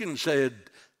the chicken said,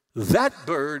 "That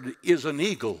bird is an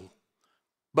eagle,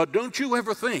 but don't you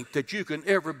ever think that you can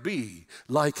ever be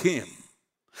like him."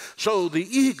 So the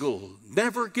eagle,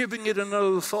 never giving it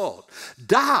another thought,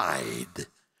 died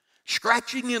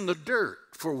scratching in the dirt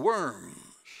for worms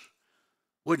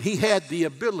when he had the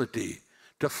ability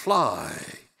to fly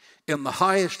in the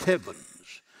highest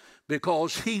heavens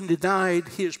because he denied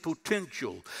his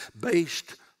potential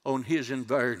based on his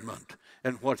environment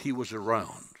and what he was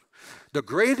around. The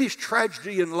greatest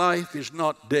tragedy in life is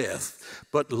not death,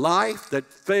 but life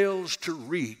that fails to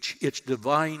reach its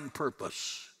divine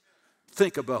purpose.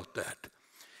 Think about that.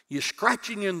 You're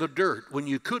scratching in the dirt when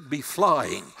you could be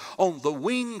flying on the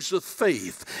wings of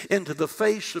faith into the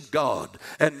face of God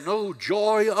and know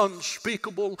joy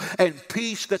unspeakable and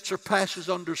peace that surpasses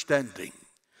understanding.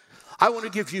 I want to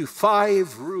give you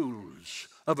 5 rules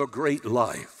of a great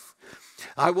life.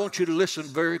 I want you to listen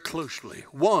very closely.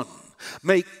 1,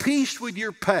 make peace with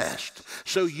your past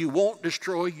so you won't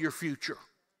destroy your future.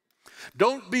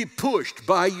 Don't be pushed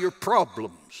by your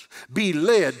problems. Be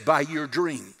led by your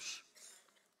dreams.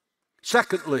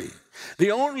 Secondly,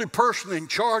 the only person in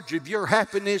charge of your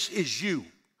happiness is you.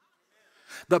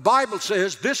 The Bible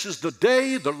says, "This is the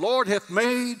day the Lord hath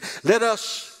made. Let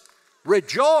us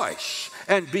rejoice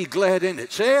and be glad in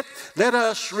it." Say it. Let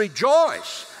us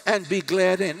rejoice and be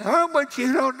glad in it. How much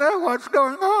you don't know what's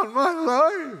going on in my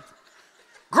life?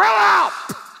 Grow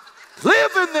up.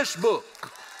 Live in this book.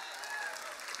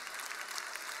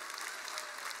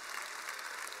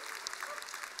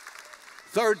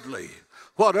 Thirdly,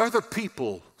 what other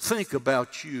people think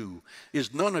about you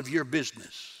is none of your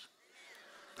business.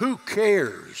 Who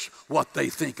cares what they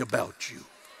think about you?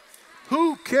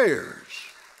 Who cares?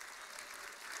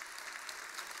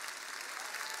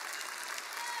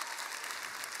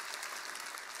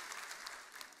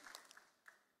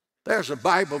 There's a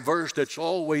Bible verse that's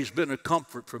always been a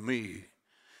comfort for me.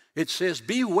 It says,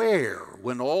 "Beware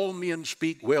when all men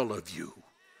speak well of you."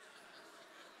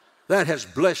 That has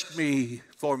blessed me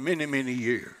for many, many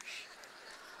years.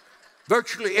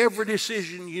 Virtually every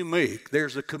decision you make,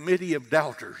 there's a committee of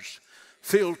doubters,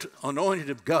 filled, anointed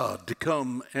of God, to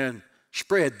come and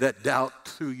spread that doubt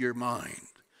through your mind.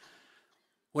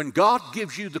 When God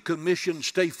gives you the commission,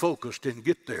 stay focused and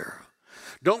get there.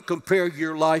 Don't compare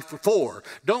your life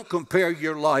Don't compare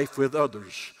your life with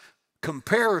others.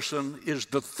 Comparison is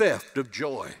the theft of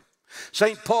joy.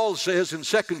 St. Paul says in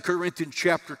 2 Corinthians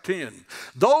chapter 10,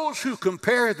 those who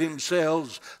compare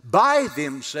themselves by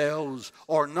themselves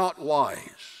are not wise.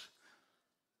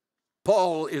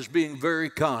 Paul is being very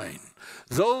kind.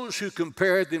 Those who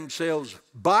compare themselves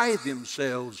by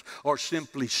themselves are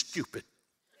simply stupid.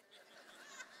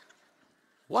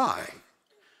 Why?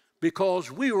 Because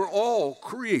we were all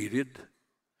created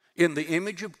in the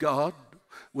image of God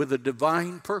with a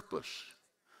divine purpose.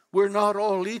 We're not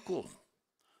all equal.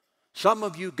 Some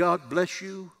of you, God bless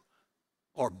you,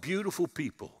 are beautiful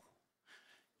people.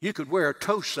 You could wear a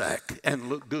toe sack and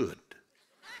look good.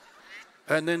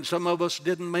 And then some of us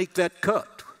didn't make that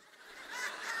cut.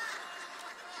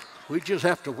 We just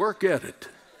have to work at it.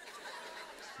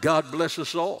 God bless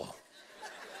us all.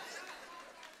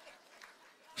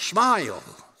 Smile.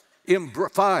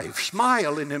 5,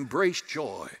 smile and embrace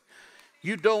joy.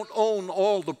 You don't own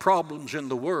all the problems in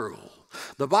the world.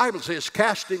 The Bible says,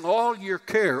 casting all your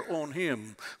care on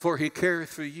him, for he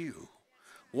careth for you.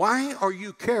 Why are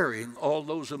you carrying all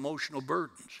those emotional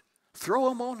burdens? Throw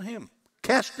them on him.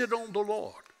 Cast it on the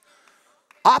Lord.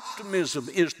 Optimism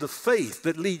is the faith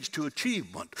that leads to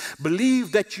achievement.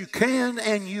 Believe that you can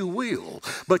and you will,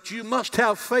 but you must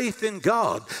have faith in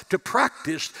God to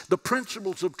practice the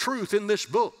principles of truth in this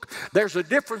book. There's a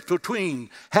difference between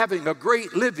having a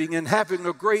great living and having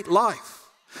a great life.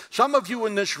 Some of you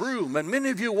in this room and many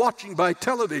of you watching by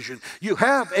television, you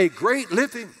have a great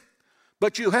living,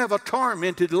 but you have a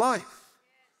tormented life.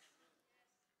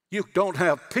 You don't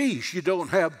have peace. You don't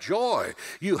have joy.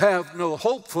 You have no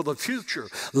hope for the future.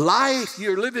 Life,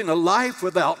 you're living a life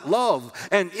without love,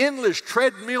 an endless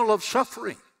treadmill of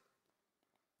suffering.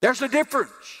 There's a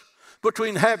difference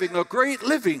between having a great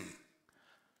living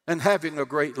and having a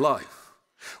great life.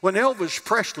 When Elvis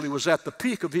Presley was at the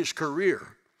peak of his career,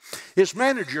 his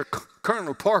manager,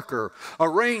 Colonel Parker,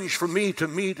 arranged for me to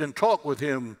meet and talk with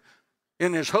him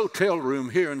in his hotel room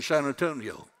here in San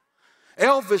Antonio.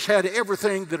 Elvis had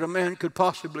everything that a man could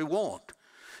possibly want.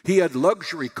 He had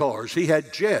luxury cars, he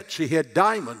had jets, he had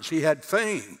diamonds, he had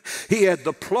fame. He had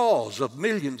the applause of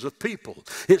millions of people.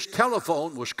 His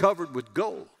telephone was covered with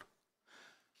gold.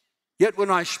 Yet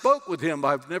when I spoke with him,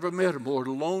 I've never met a more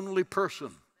lonely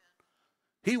person.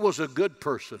 He was a good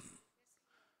person.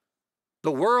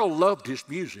 The world loved his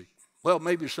music. Well,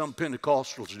 maybe some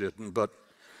Pentecostals didn't, but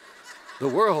the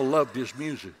world loved his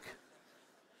music.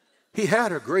 He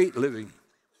had a great living.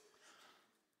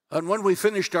 And when we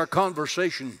finished our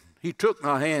conversation, he took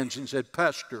my hands and said,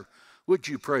 "Pastor, would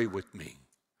you pray with me?"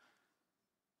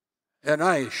 And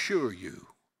I assure you,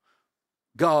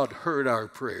 God heard our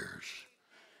prayers.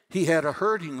 He had a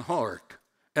hurting heart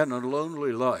and a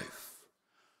lonely life.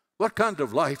 What kind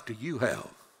of life do you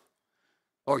have?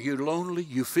 Are you lonely?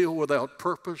 You feel without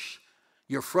purpose?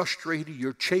 You're frustrated?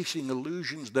 You're chasing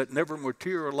illusions that never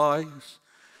materialize?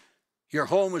 Your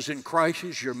home is in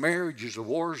crisis. Your marriage is a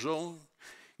war zone.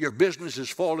 Your business is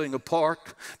falling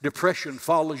apart. Depression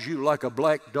follows you like a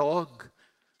black dog.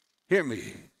 Hear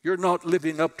me. You're not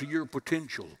living up to your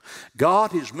potential.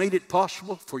 God has made it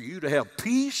possible for you to have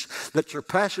peace that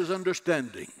surpasses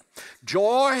understanding,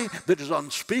 joy that is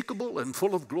unspeakable and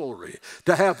full of glory,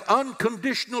 to have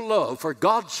unconditional love, for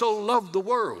God so loved the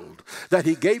world that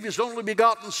he gave his only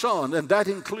begotten Son, and that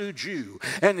includes you.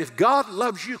 And if God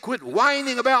loves you, quit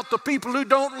whining about the people who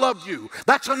don't love you.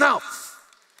 That's enough.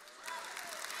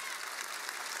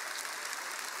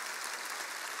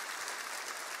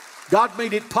 God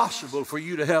made it possible for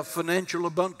you to have financial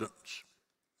abundance.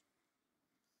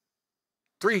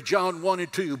 3 John 1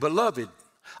 and 2, Beloved,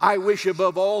 I wish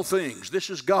above all things, this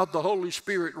is God the Holy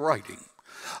Spirit writing,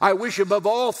 I wish above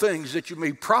all things that you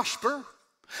may prosper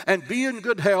and be in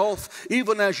good health,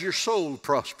 even as your soul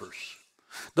prospers.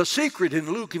 The secret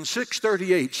in Luke in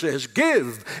 6:38 says,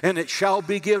 Give, and it shall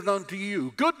be given unto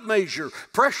you. Good measure,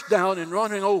 pressed down and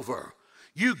running over.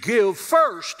 You give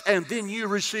first, and then you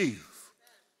receive.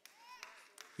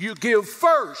 You give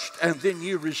first, and then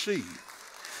you receive.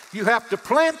 You have to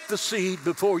plant the seed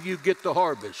before you get the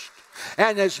harvest.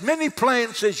 And as many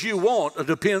plants as you want, it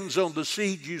depends on the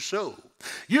seed you sow.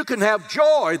 You can have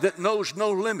joy that knows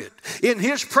no limit. In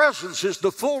his presence is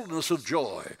the fullness of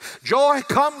joy. Joy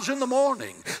comes in the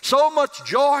morning. So much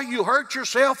joy you hurt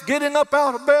yourself getting up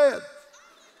out of bed.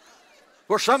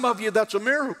 For some of you, that's a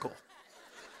miracle.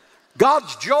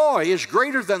 God's joy is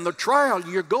greater than the trial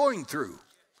you're going through.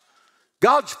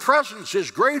 God's presence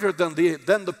is greater than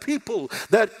the people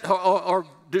that are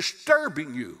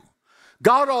disturbing you.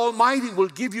 God Almighty will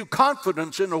give you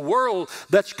confidence in a world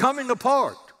that's coming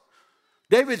apart.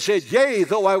 David said, yea,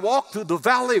 though I walk through the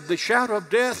valley of the shadow of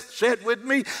death, said with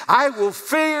me, I will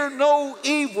fear no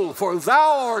evil, for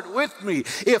thou art with me.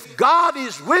 If God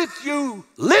is with you,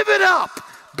 live it up.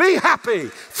 Be happy,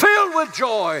 filled with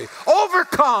joy,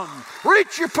 overcome,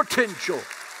 reach your potential.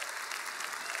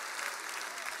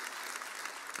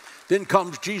 Then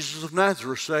comes Jesus of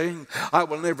Nazareth saying, I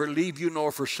will never leave you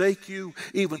nor forsake you,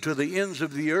 even to the ends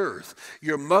of the earth.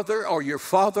 Your mother or your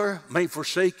father may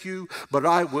forsake you, but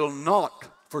I will not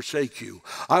forsake you.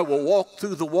 I will walk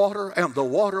through the water, and the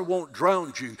water won't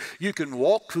drown you. You can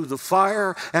walk through the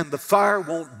fire, and the fire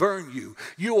won't burn you.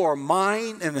 You are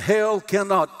mine, and hell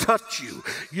cannot touch you.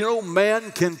 No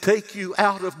man can take you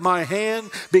out of my hand,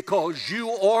 because you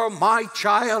are my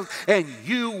child, and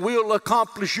you will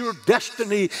accomplish your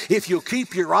destiny if you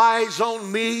keep your eyes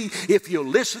on me. If you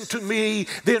listen to me,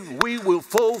 then we will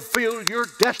fulfill your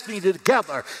destiny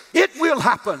together. It will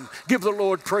happen. Give the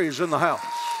Lord praise in the house.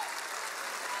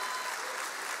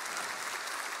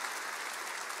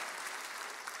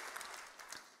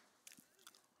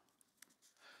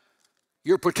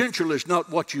 Your potential is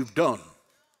not what you've done.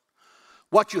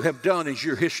 What you have done is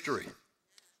your history.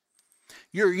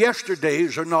 Your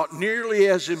yesterdays are not nearly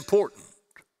as important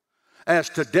as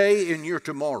today and your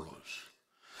tomorrows.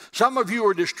 Some of you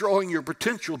are destroying your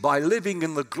potential by living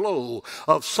in the glow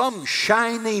of some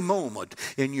shiny moment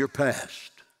in your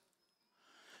past.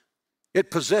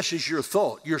 It possesses your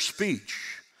thought, your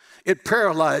speech. It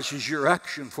paralyzes your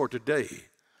action for today.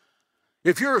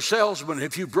 If you're a salesman,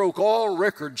 if you broke all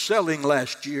records selling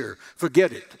last year,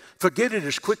 forget it. Forget it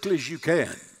as quickly as you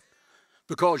can,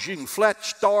 because you can flat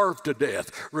starve to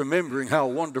death remembering how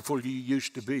wonderful you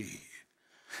used to be.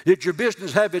 Did your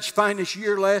business have its finest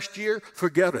year last year?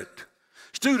 Forget it.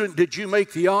 Student, did you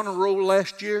make the honor roll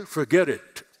last year? Forget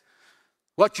it.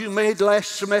 What you made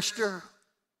last semester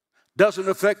doesn't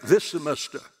affect this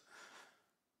semester.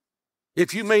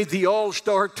 If you made the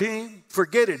all-star team,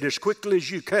 forget it as quickly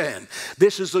as you can.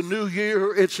 This is a new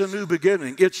year. It's a new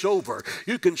beginning. It's over.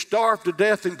 You can starve to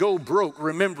death and go broke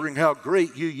remembering how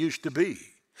great you used to be.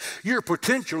 Your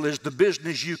potential is the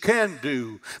business you can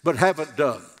do but haven't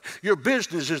done. Your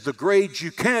business is the grades you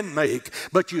can make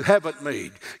but you haven't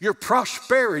made. Your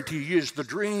prosperity is the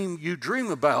dream you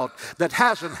dream about that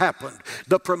hasn't happened.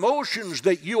 The promotions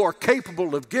that you are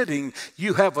capable of getting,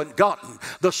 you haven't gotten.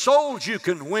 The souls you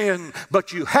can win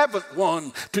but you haven't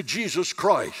won to Jesus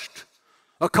Christ.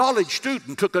 A college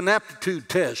student took an aptitude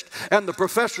test, and the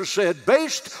professor said,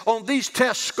 based on these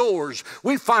test scores,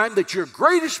 we find that your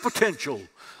greatest potential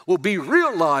will be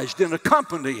realized in a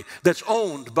company that's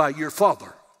owned by your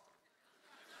father.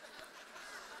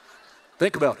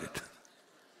 Think about it.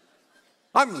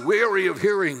 I'm weary of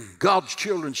hearing God's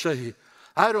children say,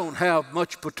 I don't have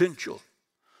much potential.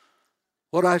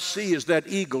 What I see is that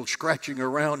eagle scratching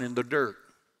around in the dirt,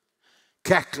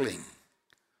 cackling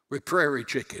with prairie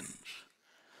chickens.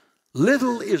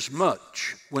 Little is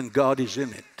much when God is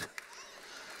in it.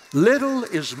 Little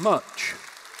is much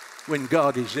when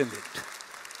God is in it.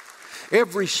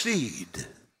 Every seed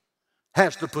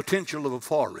has the potential of a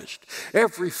forest.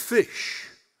 Every fish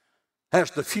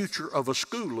has the future of a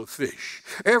school of fish.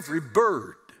 Every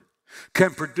bird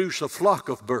can produce a flock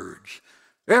of birds.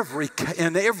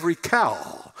 In every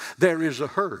cow there is a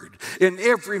herd. In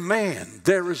every man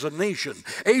there is a nation.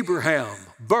 Abraham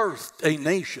birthed a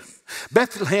nation.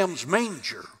 Bethlehem's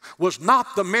manger was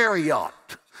not the Marriott,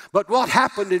 but what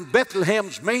happened in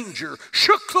Bethlehem's manger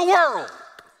shook the world.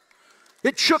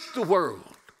 It shook the world.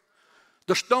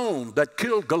 The stone that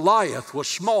killed Goliath was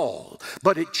small,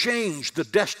 but it changed the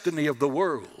destiny of the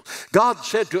world. God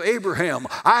said to Abraham,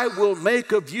 I will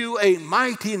make of you a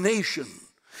mighty nation.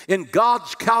 In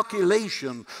God's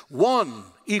calculation, one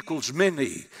equals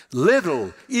many,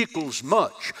 little equals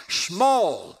much,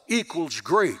 small equals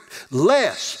great,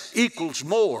 less equals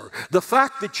more. The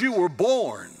fact that you were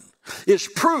born is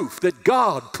proof that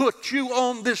God put you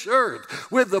on this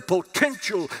earth with the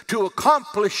potential to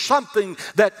accomplish something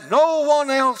that no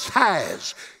one else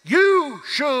has. You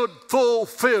should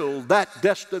fulfill that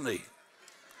destiny.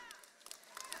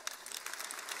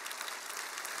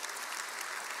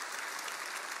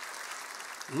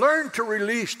 Learn to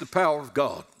release the power of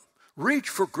God. Reach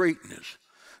for greatness.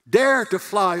 Dare to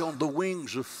fly on the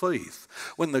wings of faith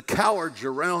when the cowards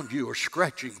around you are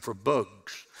scratching for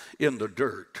bugs in the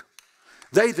dirt.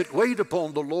 They that wait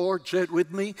upon the Lord, say it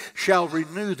with me, shall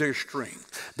renew their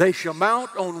strength. They shall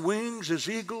mount on wings as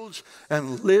eagles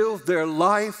and live their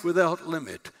life without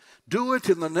limit. Do it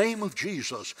in the name of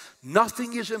Jesus.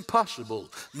 Nothing is impossible.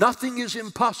 Nothing is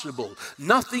impossible.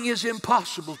 Nothing is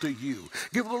impossible to you.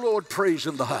 Give the Lord praise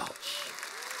in the house.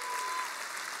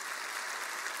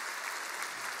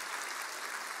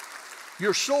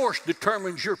 Your source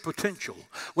determines your potential.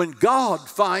 When God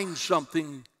finds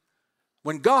something,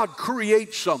 when God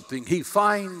creates something, He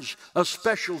finds a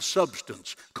special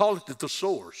substance. Call it the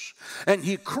source. And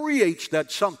He creates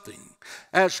that something.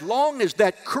 As long as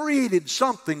that created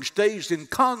something stays in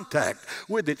contact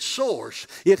with its source,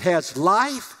 it has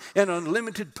life and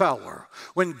unlimited power.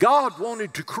 When God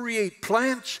wanted to create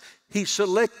plants, He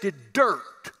selected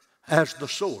dirt as the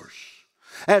source.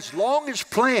 As long as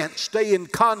plants stay in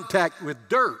contact with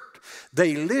dirt,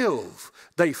 they live,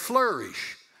 they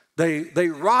flourish, they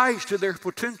rise to their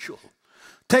potential.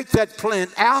 Take that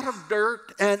plant out of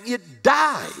dirt and it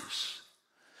dies.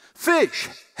 Fish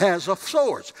has a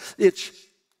source. It's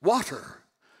water.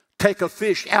 Take a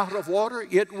fish out of water,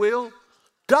 it will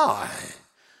die.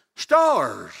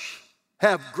 Stars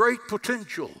have great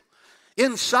potential.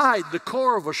 Inside the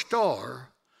core of a star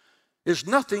is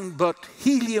nothing but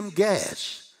helium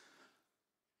gas.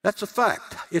 That's a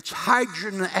fact. It's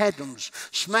hydrogen atoms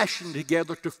smashing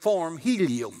together to form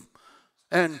helium.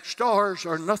 And stars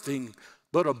are nothing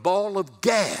but a ball of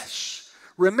gas.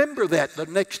 Remember that the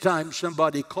next time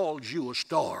somebody calls you a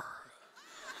star.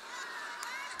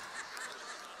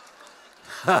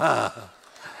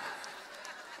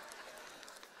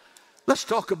 Let's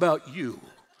talk about you.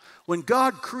 When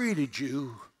God created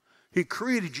you, He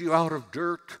created you out of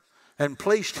dirt and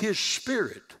placed His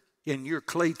Spirit in your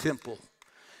clay temple.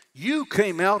 You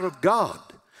came out of God.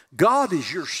 God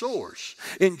is your source.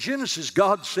 In Genesis,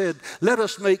 God said, let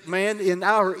us make man in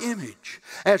our image.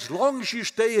 As long as you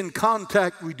stay in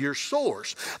contact with your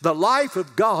source, the life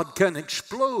of God can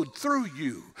explode through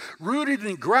you. Rooted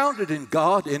and grounded in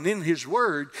God and in His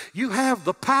Word, you have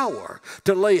the power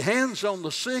to lay hands on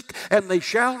the sick and they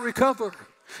shall recover.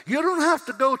 You don't have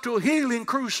to go to a healing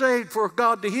crusade for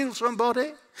God to heal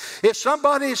somebody. If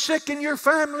somebody is sick in your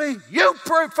family, you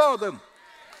pray for them.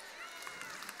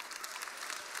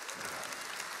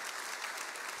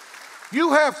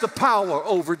 You have the power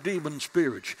over demon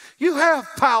spirits. You have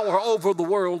power over the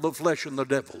world of flesh and the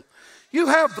devil. You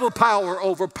have the power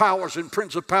over powers and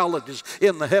principalities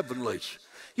in the heavenlies.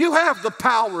 You have the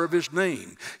power of His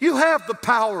name. You have the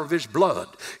power of His blood.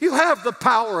 You have the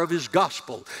power of His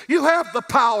gospel. You have the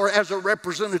power as a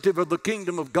representative of the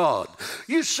kingdom of God.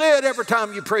 You say it every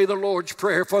time you pray the Lord's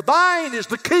Prayer, for thine is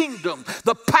the kingdom,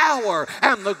 the power,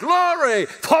 and the glory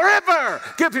forever.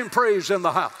 Give Him praise in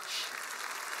the house.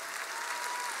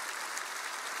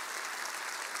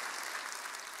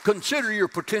 Consider your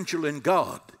potential in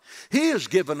God. He has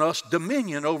given us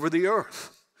dominion over the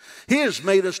earth. He has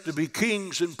made us to be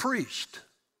kings and priests.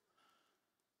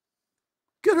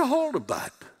 Get a hold of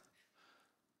that.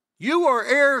 You are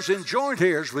heirs and joint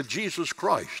heirs with Jesus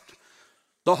Christ.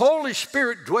 The Holy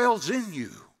Spirit dwells in you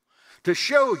to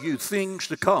show you things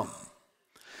to come.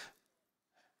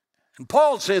 And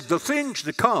Paul said the things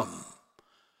to come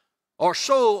are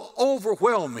so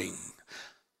overwhelming.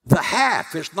 The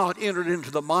half has not entered into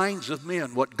the minds of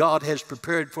men what God has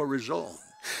prepared for His own.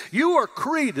 You are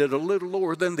created a little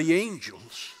lower than the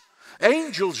angels.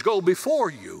 Angels go before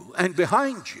you and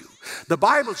behind you. The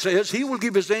Bible says He will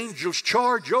give His angels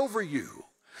charge over you.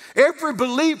 Every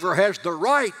believer has the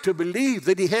right to believe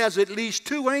that he has at least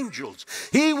 2 angels.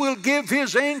 He will give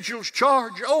His angels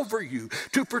charge over you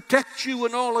to protect you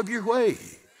in all of your way.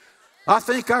 I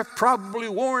think I've probably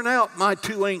worn out my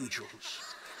 2 angels.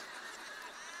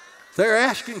 They're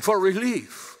asking for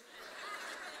relief.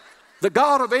 The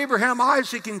God of Abraham,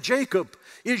 Isaac, and Jacob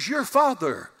is your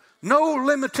Father. No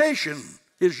limitation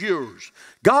is yours.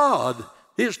 God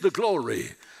is the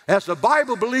glory. As a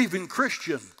Bible-believing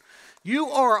Christian, you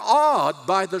are awed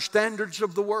by the standards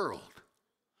of the world.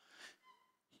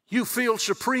 You feel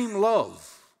supreme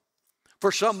love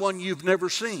for someone you've never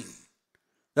seen.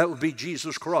 That would be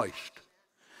Jesus Christ.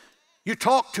 You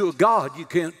talk to a God you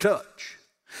can't touch.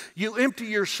 You empty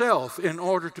yourself in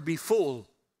order to be full.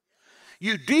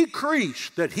 You decrease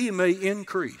that He may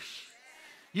increase.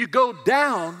 You go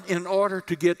down in order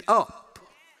to get up.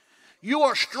 You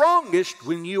are strongest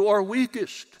when you are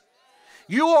weakest.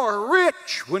 You are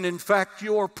rich when in fact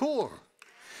you are poor.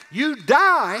 You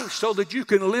die so that you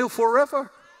can live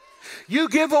forever. You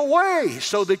give away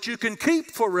so that you can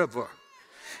keep forever.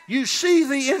 You see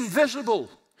the invisible.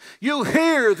 You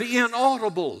hear the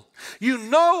inaudible. You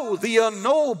know the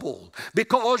unknowable,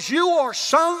 because you are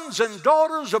sons and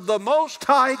daughters of the Most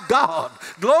High God.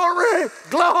 Glory,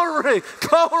 glory,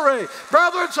 glory.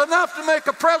 Brother, it's enough to make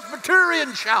a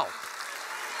Presbyterian shout.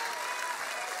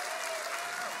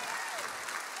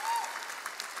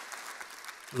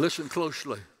 Listen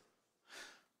closely.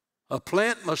 A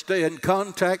plant must stay in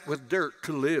contact with dirt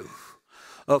to live.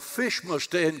 A fish must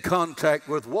stay in contact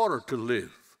with water to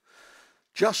live.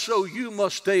 Just so you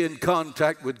must stay in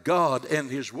contact with God and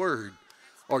His Word,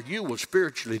 or you will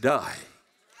spiritually die.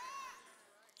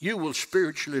 You will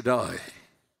spiritually die.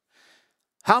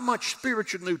 How much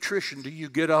spiritual nutrition do you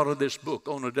get out of this book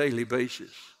on a daily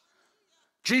basis?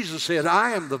 Jesus said,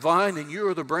 I am the vine and you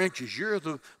are the branches.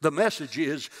 The message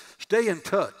is, stay in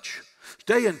touch.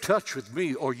 Stay in touch with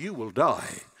me or you will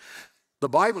die. The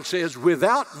Bible says,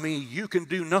 without me you can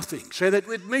do nothing. Say that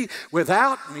with me.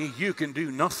 Without me you can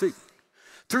do nothing.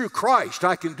 Through Christ,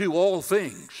 I can do all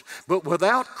things. But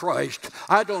without Christ,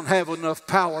 I don't have enough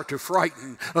power to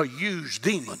frighten a used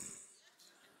demon.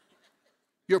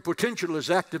 Your potential is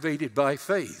activated by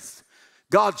faith.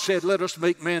 God said, let us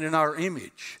make man in our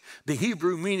image. The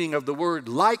Hebrew meaning of the word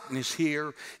likeness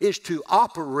here is to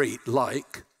operate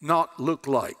like, not look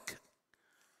like.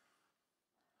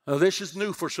 Now, this is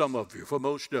new for some of you, for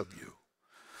most of you.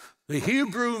 The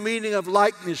Hebrew meaning of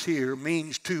likeness here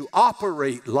means to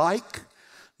operate like,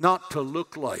 not to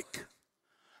look like.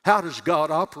 How does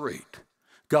God operate?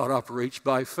 God operates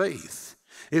by faith.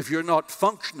 If you're not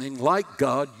functioning like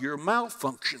God, you're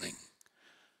malfunctioning.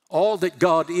 All that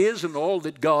God is and all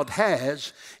that God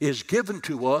has is given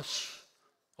to us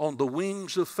on the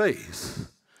wings of faith.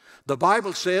 The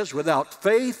Bible says without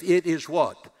faith it is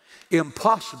what?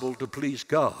 Impossible to please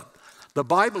God. The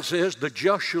Bible says the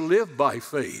just shall live by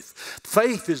faith.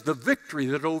 Faith is the victory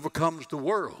that overcomes the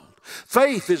world.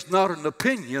 Faith is not an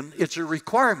opinion, it's a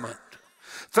requirement.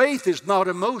 Faith is not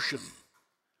emotion.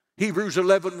 Hebrews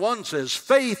 11:1 says,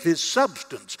 faith is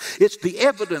substance. It's the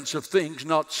evidence of things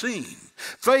not seen.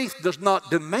 Faith does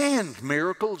not demand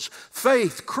miracles.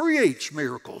 Faith creates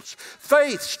miracles.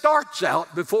 Faith starts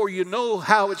out before you know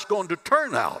how it's going to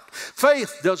turn out.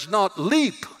 Faith does not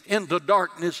leap into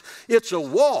darkness. It's a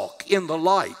walk in the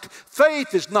light.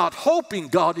 Faith is not hoping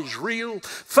God is real.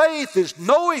 Faith is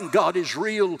knowing God is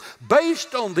real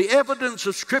based on the evidence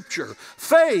of Scripture.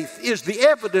 Faith is the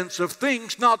evidence of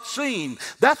things not seen.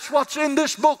 That's what's in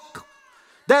this book.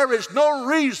 There is no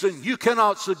reason you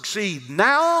cannot succeed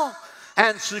now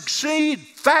and succeed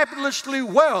fabulously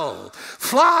well.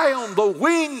 Fly on the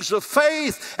wings of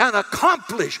faith and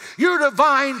accomplish your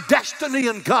divine destiny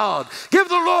in God. Give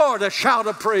the Lord a shout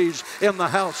of praise in the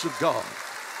house of God.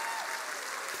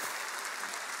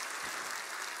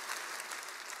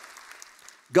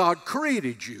 God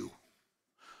created you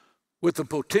with the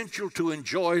potential to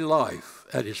enjoy life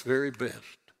at its very best.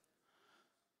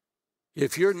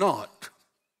 If you're not,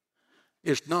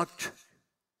 it's not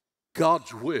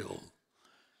God's will.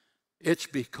 It's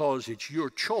because it's your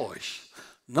choice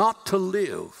not to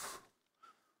live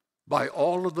by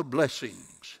all of the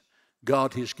blessings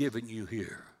God has given you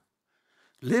here.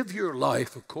 Live your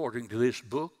life according to this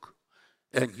book,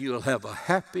 and you'll have a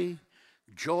happy,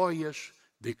 joyous,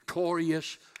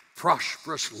 victorious,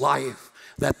 prosperous life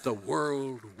that the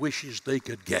world wishes they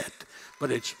could get. But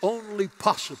it's only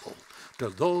possible to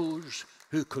those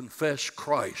who confess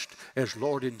Christ as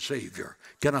Lord and Savior.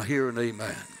 Can I hear an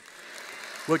amen?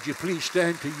 Would you please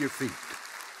stand to your feet?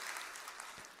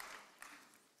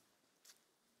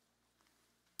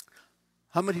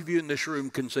 How many of you in this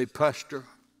room can say, Pastor,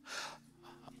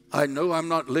 I know I'm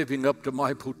not living up to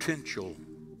my potential.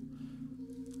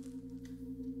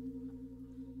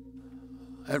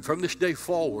 And from this day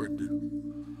forward,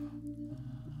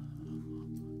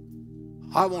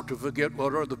 I want to forget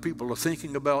what other people are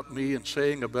thinking about me and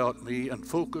saying about me and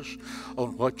focus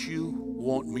on what you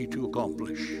want me to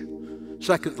accomplish.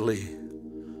 Secondly,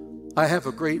 I have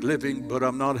a great living, but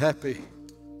I'm not happy.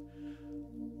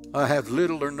 I have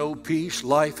little or no peace.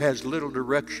 Life has little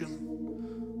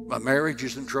direction. My marriage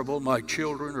is in trouble. My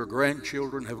children or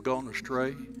grandchildren have gone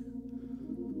astray.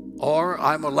 Or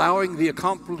I'm allowing the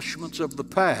accomplishments of the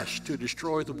past to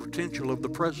destroy the potential of the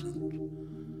present.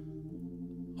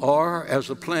 Or, as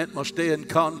a plant must stay in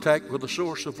contact with the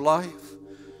source of life,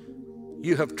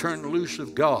 you have turned loose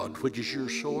of God, which is your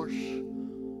source.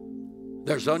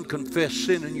 There's unconfessed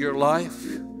sin in your life.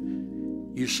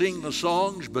 You sing the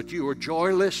songs, but you are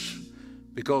joyless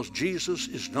because Jesus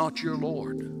is not your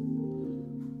Lord.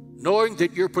 Knowing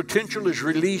that your potential is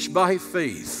released by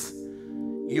faith,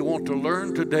 you want to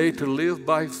learn today to live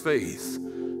by faith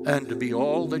and to be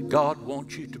all that God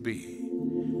wants you to be.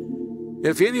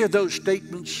 If any of those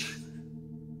statements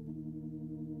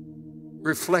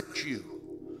reflect you,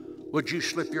 would you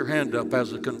slip your hand up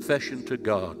as a confession to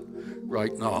God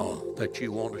right now that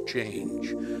you want to change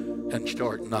and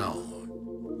start now?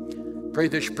 Pray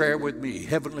this prayer with me.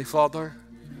 Heavenly Father,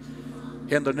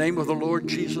 in the name of the Lord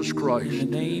Jesus Christ,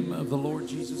 In the name of the Lord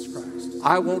Jesus Christ,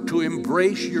 I want to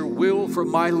embrace your will for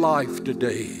my life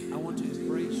today. I want to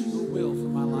embrace your will for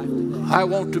my life today. I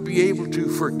want to be able to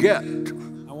forget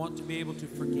I want to be able to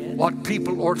forget what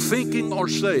people are thinking or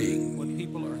saying what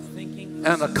people are thinking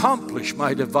and accomplish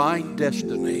my divine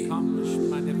destiny. accomplish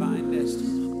my divine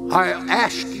destiny. I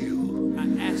ask you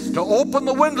I ask to open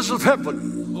the windows of heaven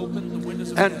you to open the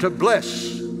windows of and heaven to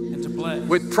bless and to bless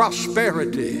with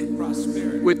prosperity,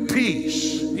 prosperity, with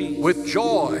peace, with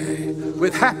joy,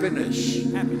 with happiness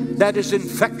that is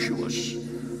infectious.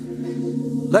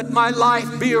 Let my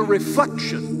life be a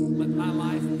reflection let my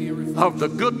life be a reflection of the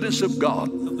goodness of God.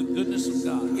 of the goodness of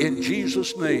God. In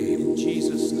Jesus' name, In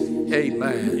Jesus' name,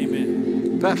 amen.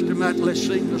 amen. Pastor Matt, let's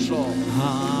sing the song.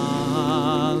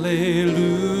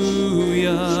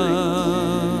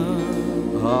 Hallelujah.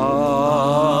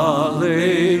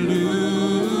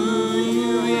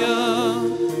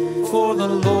 Hallelujah. For the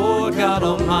Lord God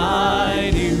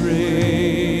Almighty reigns.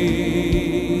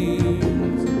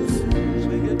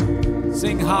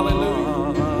 Sing hallelujah.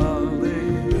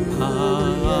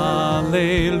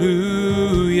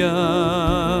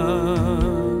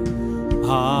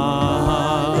 Hallelujah.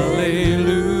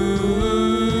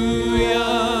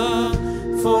 Hallelujah.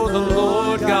 For the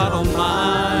Lord God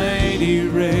Almighty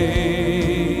reigns.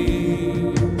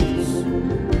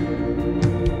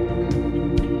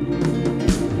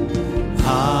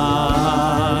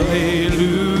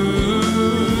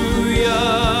 Hallelujah.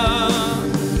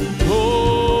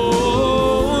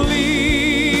 Holy,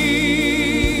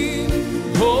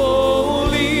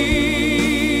 holy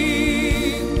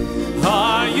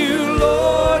are you,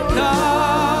 Lord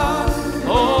God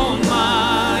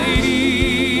Almighty.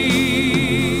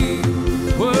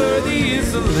 Worthy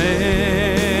is the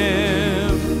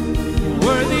Lamb,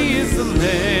 worthy is the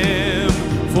Lamb,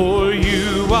 for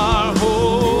you are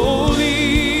holy,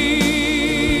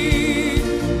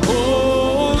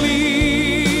 holy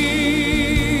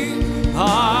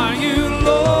are you,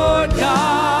 Lord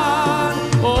God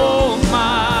Almighty.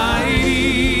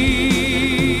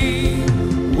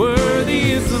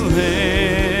 Worthy is the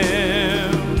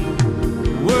Lamb,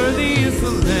 worthy is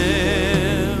the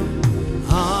Lamb.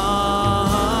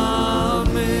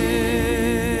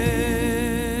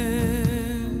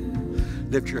 Amen.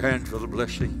 Lift your hand for the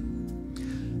blessing.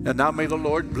 And now may the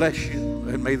Lord bless you,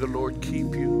 and may the Lord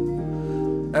keep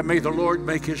you, and may the Lord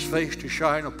make his face to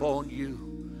shine upon you,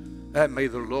 and may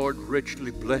the Lord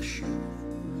richly bless you.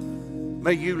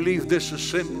 May you leave this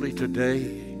assembly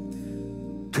today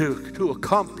to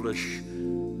accomplish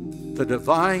the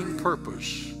divine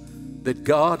purpose that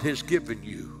God has given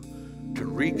you to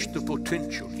reach the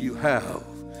potential you have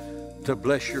to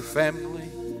bless your family,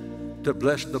 to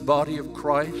bless the body of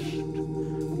Christ,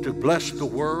 to bless the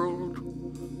world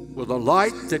with a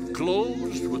light that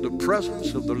glows with the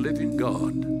presence of the living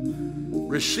God.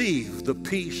 Receive the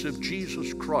peace of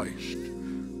Jesus Christ.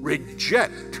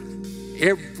 Reject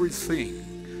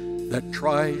everything that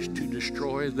tries to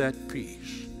destroy that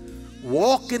peace.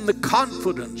 Walk in the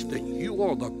confidence that you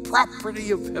are the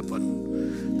property of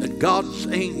heaven, that God's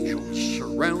angels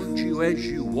surround you as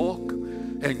you walk,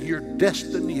 and your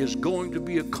destiny is going to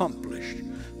be accomplished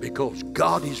because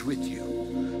God is with you.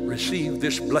 Receive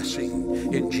this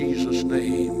blessing in Jesus'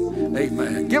 name.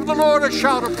 Amen. Give the Lord a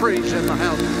shout of praise in the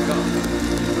house of God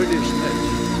for this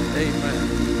message.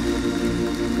 Amen.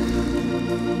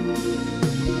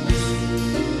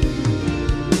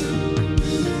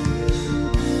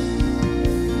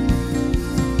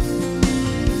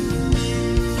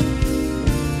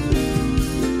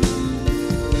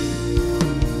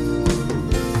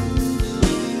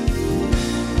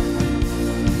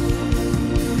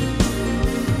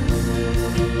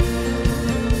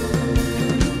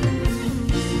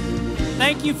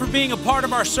 Thank you for being a part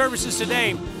of our services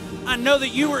today. I know that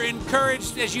you were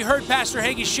encouraged as you heard Pastor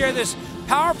Hagee share this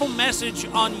powerful message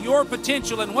on your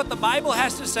potential and what the Bible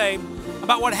has to say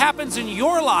about what happens in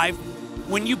your life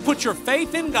when you put your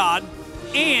faith in God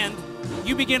and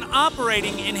you begin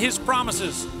operating in His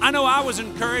promises. I know I was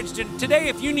encouraged, and today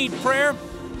if you need prayer,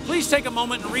 please take a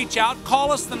moment and reach out.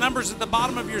 Call us, the numbers at the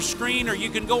bottom of your screen, or you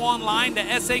can go online to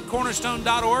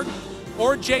sacornerstone.org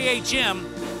or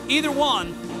JHM, either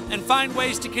one, and find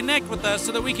ways to connect with us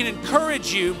so that we can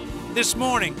encourage you this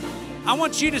morning. I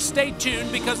want you to stay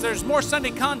tuned because there's more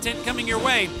Sunday content coming your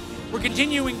way. We're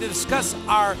continuing to discuss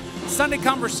our Sunday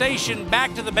conversation,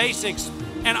 Back to the Basics,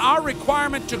 and our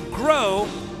requirement to grow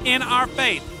in our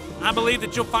faith. I believe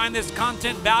that you'll find this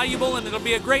content valuable, and it'll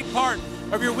be a great part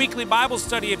of your weekly Bible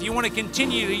study if you want to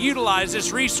continue to utilize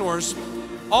this resource.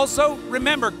 Also,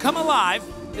 remember, Come Alive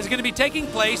is going to be taking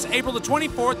place April the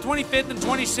 24th, 25th, and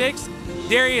 26th.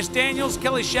 Darius Daniels,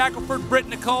 Kelly Shackelford, Britt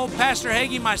Nicole, Pastor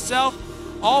Hagee, myself,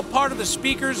 all part of the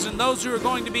speakers and those who are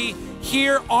going to be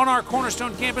here on our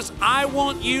Cornerstone campus. I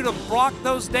want you to block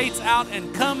those dates out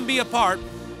and come be a part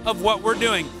of what we're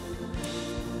doing.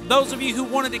 Those of you who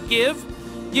wanted to give,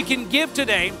 you can give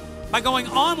today by going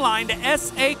online to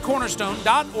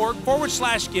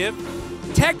sacornerstone.org/give,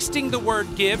 texting the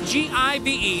word GIVE,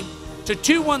 G-I-V-E, to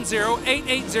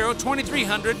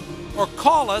 210-880-2300, or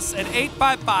call us at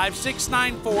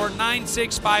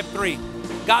 855-694-9653.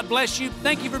 God bless you.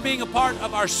 Thank you for being a part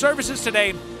of our services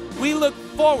today. We look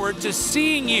forward to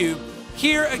seeing you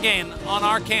here again on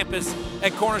our campus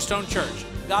at Cornerstone Church.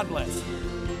 God bless.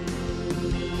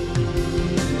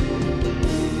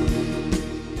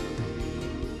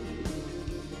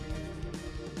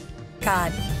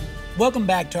 God. Welcome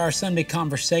back to our Sunday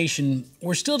conversation.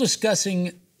 We're still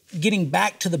discussing getting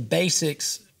back to the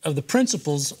basics of the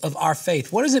principles of our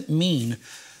faith. What does it mean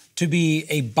to be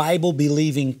a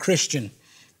Bible-believing Christian?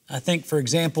 I think, for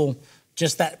example,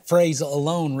 just that phrase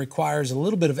alone requires a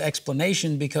little bit of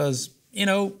explanation because,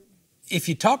 if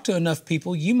you talk to enough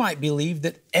people, you might believe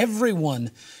that everyone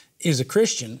is a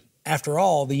Christian. After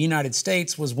all, the United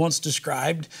States was once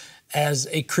described as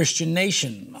a Christian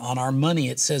nation. On our money,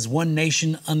 it says one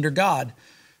nation under God.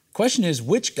 The question is,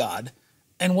 which God,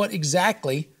 and what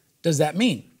exactly does that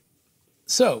mean?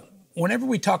 So, whenever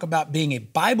we talk about being a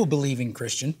Bible-believing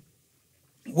Christian,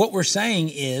 what we're saying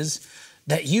is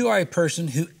that you are a person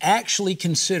who actually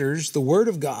considers the Word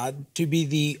of God to be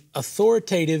the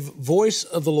authoritative voice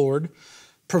of the Lord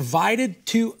provided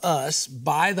to us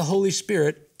by the Holy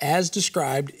Spirit as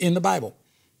described in the Bible.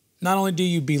 Not only do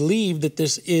you believe that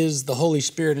this is the Holy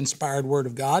Spirit-inspired Word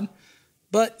of God,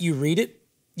 but you read it,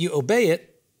 you obey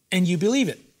it, and you believe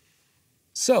it.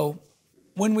 So,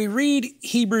 when we read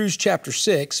Hebrews chapter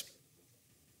 6,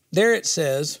 there it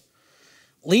says,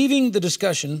 leaving the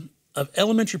discussion of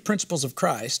elementary principles of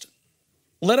Christ,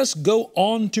 let us go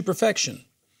on to perfection,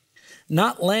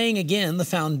 not laying again the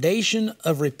foundation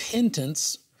of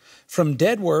repentance from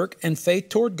dead work and faith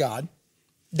toward God.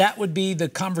 That would be the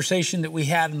conversation that we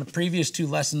had in the previous two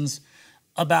lessons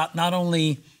about not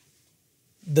only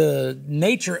the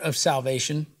nature of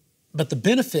salvation, but the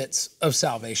benefits of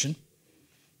salvation.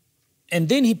 And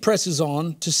then he presses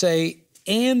on to say,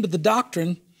 and the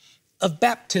doctrine of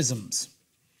baptisms.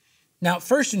 Now,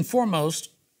 first and foremost,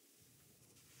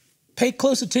 pay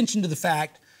close attention to the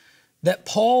fact that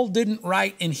Paul didn't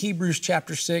write in Hebrews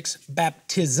chapter 6,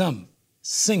 baptism,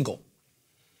 single.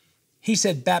 He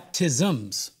said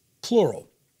baptisms, plural.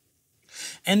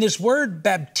 And this word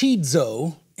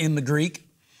baptizo in the Greek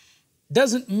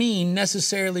doesn't mean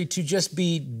necessarily to just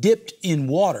be dipped in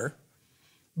water,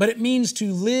 but it means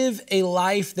to live a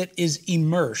life that is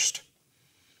immersed.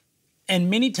 And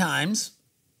many times,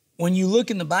 when you look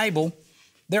in the Bible,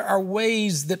 there are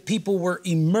ways that people were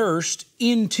immersed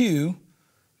into,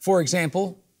 for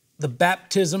example, the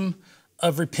baptism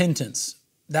of repentance.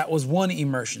 That was one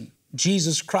immersion.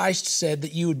 Jesus Christ said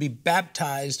that you would be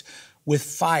baptized with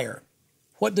fire.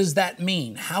 What does that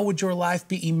mean? How would your life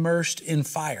be immersed in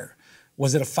fire?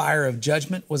 Was it a fire of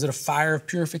judgment? Was it a fire of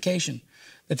purification?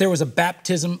 That there was a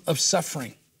baptism of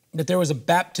suffering, that there was a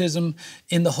baptism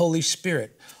in the Holy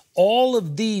Spirit. All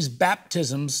of these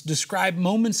baptisms describe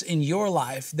moments in your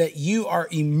life that you are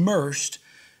immersed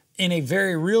in a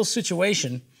very real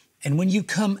situation, and when you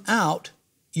come out,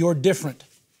 you're different.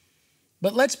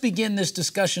 But let's begin this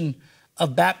discussion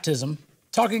of baptism,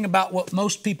 talking about what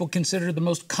most people consider the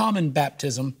most common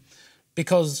baptism,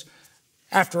 because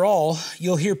after all,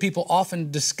 you'll hear people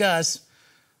often discuss,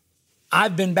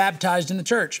 I've been baptized in the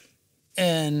church,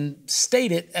 and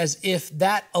state it as if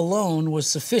that alone was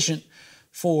sufficient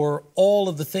for all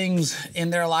of the things in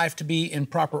their life to be in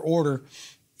proper order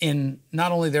in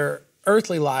not only their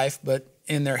earthly life, but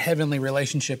in their heavenly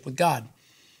relationship with God.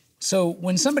 So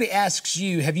when somebody asks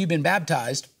you, have you been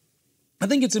baptized? I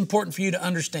think it's important for you to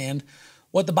understand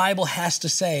what the Bible has to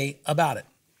say about it.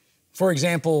 For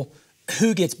example,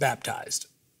 who gets baptized?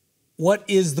 What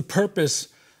is the purpose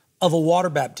of a water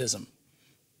baptism?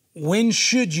 When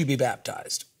should you be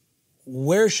baptized?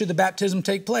 Where should the baptism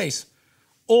take place?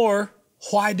 Or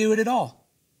why do it at all?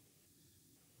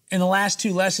 In the last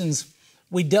two lessons,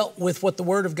 we dealt with what the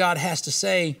Word of God has to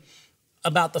say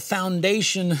about the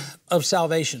foundation of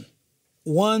salvation.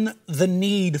 One, the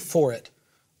need for it.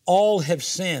 all have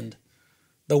sinned.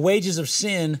 The wages of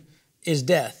sin is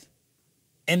death.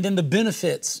 And then the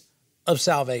benefits of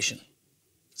salvation.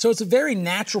 So it's a very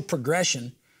natural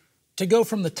progression to go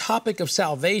from the topic of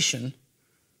salvation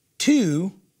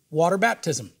to water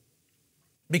baptism.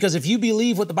 Because if you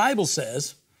believe what the Bible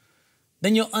says,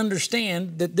 then you'll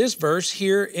understand that this verse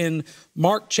here in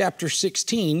Mark chapter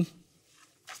 16,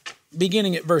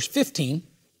 beginning at verse 15,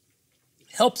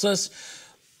 helps us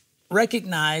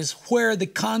recognize where the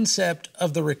concept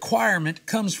of the requirement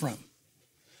comes from.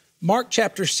 Mark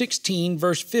chapter 16,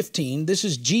 verse 15, this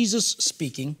is Jesus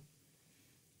speaking.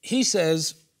 He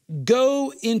says,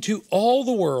 "Go into all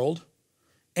the world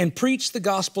and preach the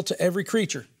gospel to every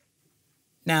creature."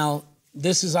 Now,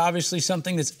 this is obviously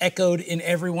something that's echoed in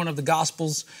every one of the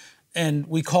gospels, and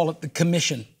we call it the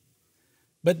commission.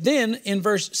 But then in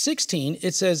verse 16,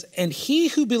 it says, "And he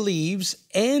who believes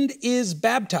and is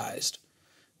baptized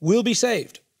will be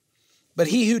saved, but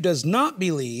he who does not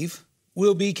believe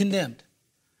will be condemned."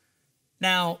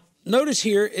 Now, notice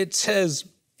here it says,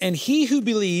 "And he who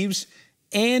believes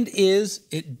and is,"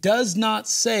 it does not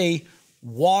say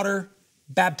water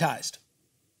baptized.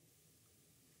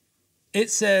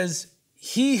 It says,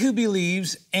 "He who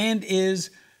believes and is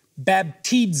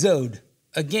baptizoed."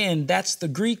 Again, that's the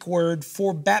Greek word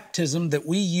for baptism that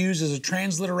we use as a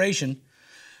transliteration.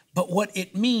 But what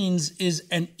it means is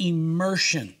an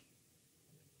immersion.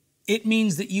 It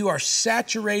means that you are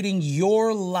saturating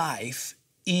your life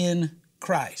in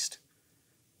Christ.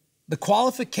 The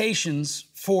qualifications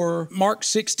for Mark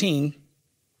 16,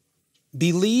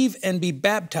 believe and be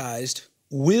baptized,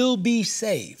 will be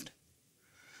saved.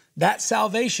 That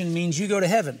salvation means you go to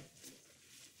heaven,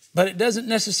 but it doesn't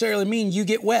necessarily mean you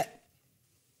get wet.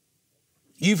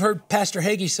 You've heard Pastor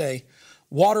Hagee say,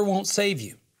 water won't save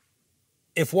you.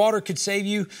 If water could save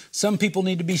you, some people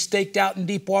need to be staked out in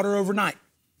deep water overnight.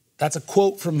 That's a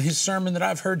quote from his sermon that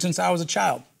I've heard since I was a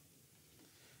child.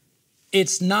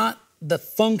 It's not the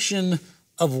function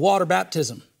of water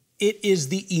baptism. It is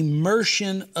the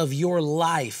immersion of your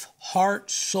life,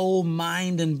 heart, soul,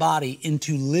 mind, and body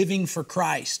into living for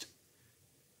Christ.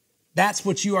 That's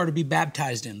what you are to be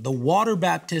baptized in. The water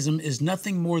baptism is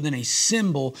nothing more than a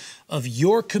symbol of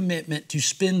your commitment to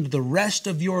spend the rest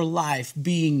of your life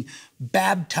being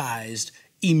baptized,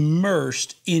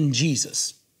 immersed in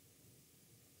Jesus,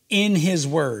 in His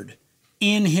Word,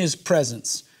 in His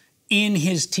presence, in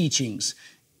His teachings,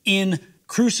 in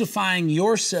crucifying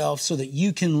yourself so that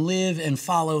you can live and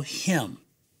follow Him.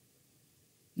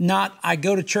 Not, I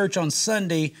go to church on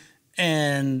Sunday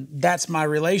and that's my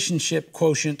relationship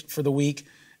quotient for the week,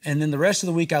 and then the rest of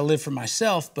the week I live for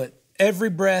myself, but every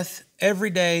breath, every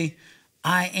day,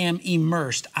 I am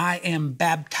immersed, I am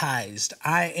baptized,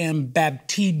 I am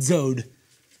baptizoed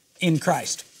in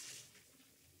Christ.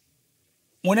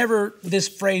 Whenever this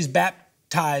phrase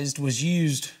baptized was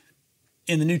used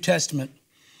in the New Testament,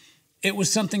 it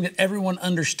was something that everyone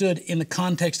understood in the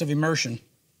context of immersion,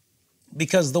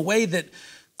 because the way that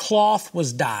cloth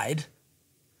was dyed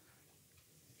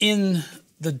in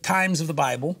the times of the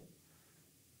Bible,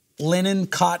 linen,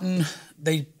 cotton,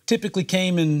 they typically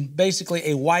came in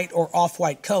basically a white or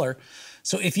off-white color.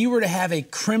 So if you were to have a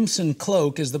crimson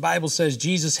cloak, as the Bible says,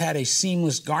 Jesus had a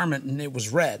seamless garment and it was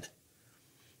red.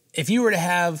 If you were to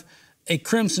have a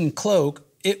crimson cloak,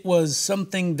 it was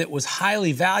something that was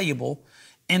highly valuable,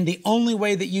 and the only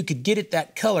way that you could get it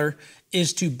that color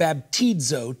is to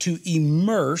baptizo, to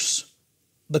immerse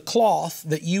the cloth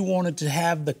that you wanted to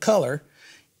have the color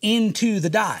into the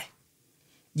dye.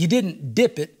 You didn't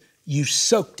dip it, you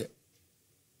soaked it.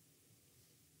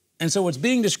 And so what's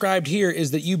being described here is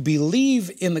that you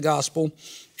believe in the gospel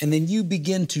and then you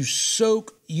begin to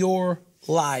soak your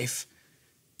life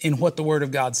in what the Word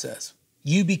of God says.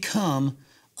 You become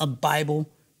a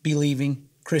Bible-believing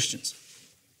Christian.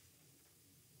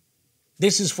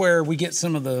 This is where we get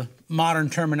some of the modern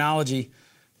terminology,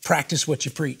 practice what you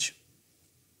preach.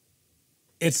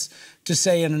 It's, to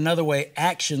say in another way,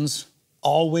 actions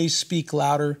always speak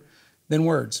louder than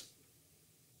words.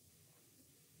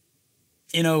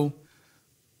 You know,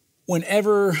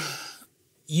 whenever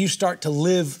you start to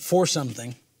live for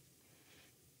something,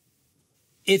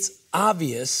 it's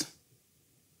obvious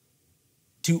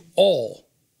to all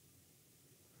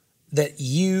that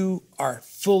you are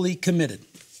fully committed.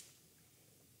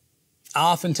 I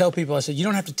often tell people, I said, you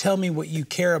don't have to tell me what you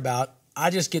care about.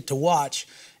 I just get to watch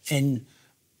and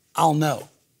I'll know.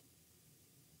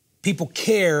 People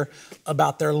care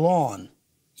about their lawn.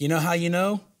 You know how you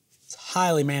know? It's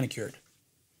highly manicured.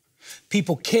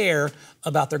 People care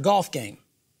about their golf game.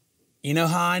 You know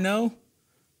how I know?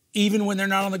 Even when they're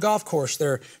not on the golf course,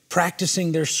 they're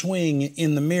practicing their swing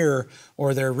in the mirror,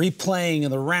 or they're replaying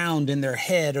the round in their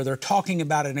head, or they're talking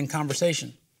about it in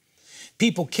conversation.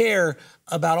 People care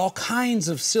about all kinds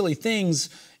of silly things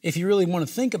if you really want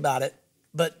to think about it.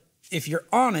 But if you're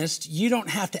honest, you don't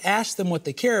have to ask them what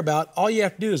they care about. All you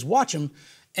have to do is watch them,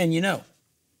 and you know.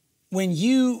 When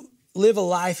you live a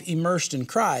life immersed in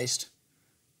Christ,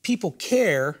 people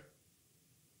care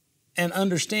and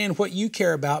understand what you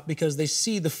care about because they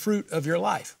see the fruit of your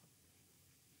life.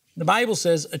 The Bible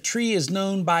says a tree is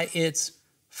known by its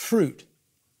fruit.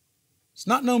 It's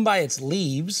not known by its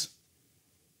leaves.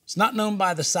 It's not known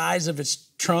by the size of its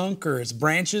trunk or its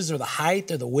branches or the height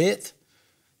or the width.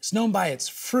 It's known by its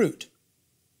fruit.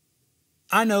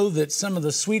 I know that some of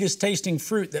the sweetest tasting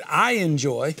fruit that I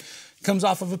enjoy comes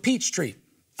off of a peach tree.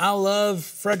 I love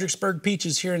Fredericksburg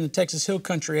peaches here in the Texas Hill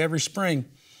Country every spring.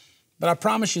 But I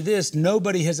promise you this,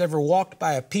 nobody has ever walked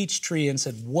by a peach tree and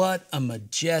said, what a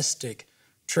majestic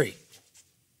tree.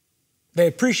 They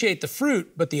appreciate the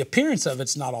fruit, but the appearance of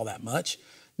it's not all that much,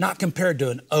 not compared to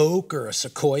an oak or a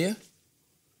sequoia.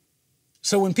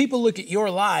 So when people look at your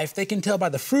life, they can tell by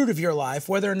the fruit of your life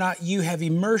whether or not you have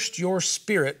immersed your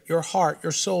spirit, your heart,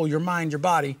 your soul, your mind, your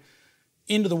body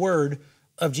into the Word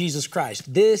of Jesus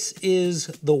Christ. This is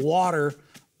the water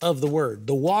of the Word.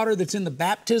 The water that's in the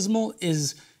baptismal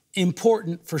is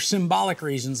important for symbolic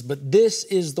reasons, but this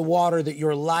is the water that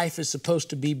your life is supposed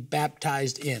to be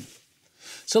baptized in.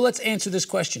 So let's answer this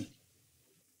question.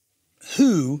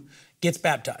 Who gets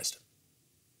baptized?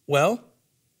 Well,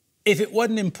 if it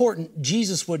wasn't important,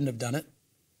 Jesus wouldn't have done it.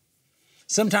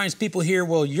 Sometimes people hear,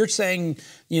 well, you're saying,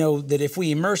 that if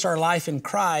we immerse our life in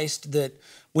Christ, that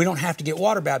we don't have to get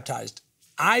water baptized.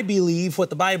 I believe what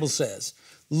the Bible says,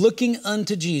 looking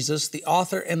unto Jesus, the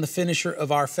author and the finisher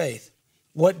of our faith.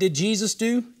 What did Jesus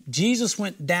do? Jesus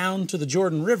went down to the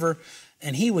Jordan River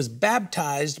and he was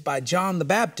baptized by John the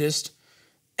Baptist.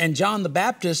 And John the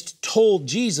Baptist told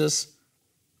Jesus,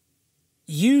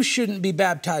 you shouldn't be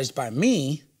baptized by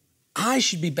me. I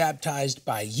should be baptized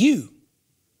by you.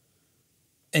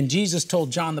 And Jesus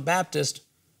told John the Baptist,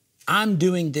 I'm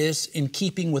doing this in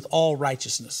keeping with all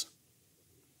righteousness.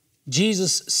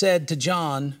 Jesus said to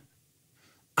John,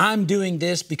 I'm doing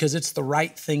this because it's the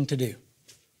right thing to do.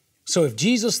 So if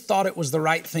Jesus thought it was the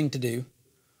right thing to do,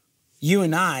 you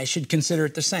and I should consider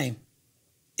it the same.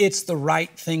 It's the right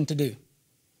thing to do.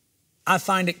 I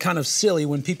find it kind of silly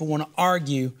when people want to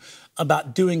argue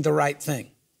about doing the right thing.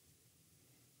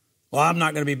 Well, I'm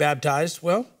not going to be baptized.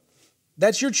 Well,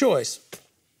 that's your choice.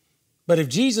 But if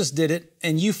Jesus did it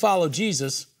and you follow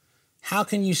Jesus, how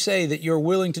can you say that you're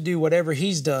willing to do whatever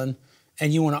he's done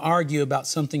and you want to argue about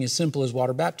something as simple as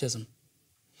water baptism?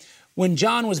 When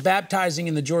John was baptizing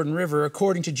in the Jordan River,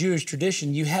 according to Jewish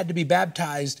tradition, you had to be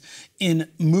baptized in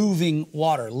moving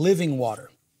water, living water,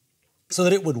 so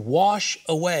that it would wash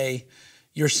away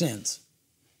your sins.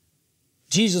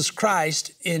 Jesus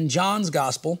Christ, in John's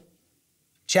Gospel,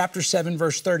 chapter 7,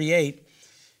 verse 38,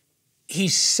 he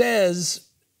says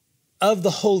of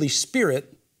the Holy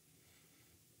Spirit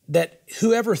that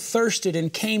whoever thirsted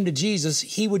and came to Jesus,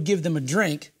 he would give them a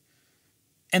drink,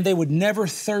 and they would never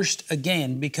thirst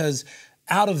again because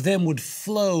out of them would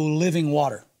flow living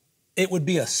water. It would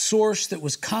be a source that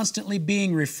was constantly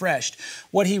being refreshed.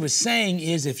 What he was saying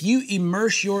is, if you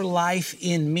immerse your life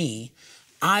in me,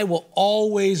 I will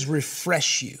always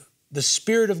refresh you. The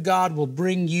Spirit of God will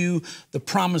bring you the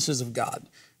promises of God.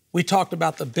 We talked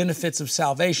about the benefits of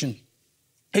salvation.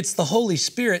 It's the Holy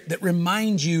Spirit that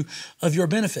reminds you of your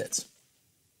benefits.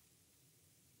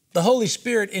 The Holy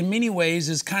Spirit, in many ways,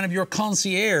 is kind of your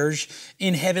concierge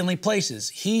in heavenly places.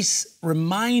 He's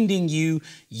reminding you,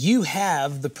 you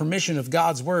have the permission of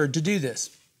God's Word to do this.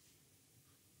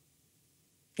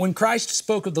 When Christ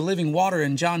spoke of the living water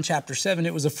in John chapter 7,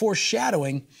 it was a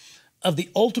foreshadowing of the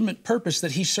ultimate purpose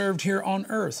that he served here on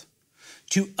earth,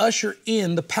 to usher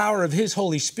in the power of his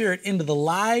Holy Spirit into the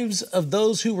lives of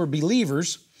those who were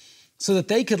believers, so that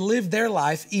they could live their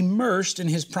life immersed in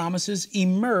his promises,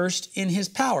 immersed in his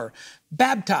power,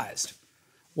 baptized.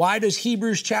 Why does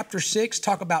Hebrews chapter 6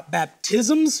 talk about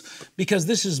baptisms? Because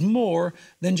this is more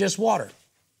than just water.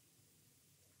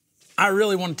 I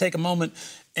really want to take a moment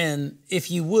and,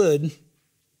 if you would,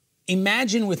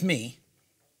 imagine with me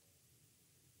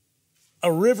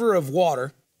a river of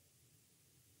water,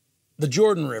 the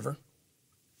Jordan River,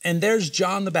 and there's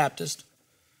John the Baptist,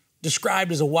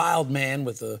 described as a wild man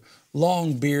with a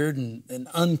long beard and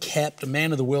unkept, a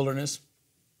man of the wilderness.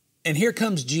 And here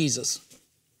comes Jesus,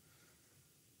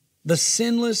 the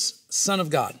sinless Son of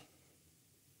God.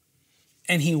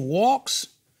 And he walks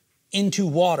into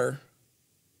water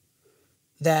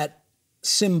that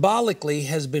symbolically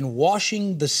has been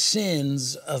washing the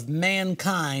sins of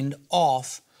mankind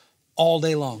off all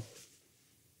day long.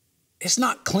 It's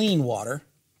not clean water.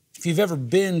 If you've ever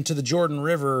been to the Jordan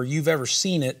River or you've ever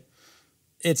seen it,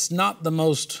 it's not the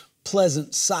most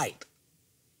pleasant sight.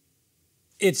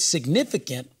 It's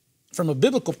significant from a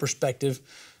biblical perspective,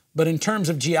 but in terms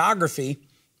of geography,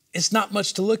 it's not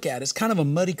much to look at. It's kind of a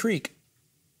muddy creek.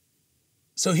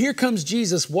 So here comes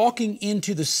Jesus walking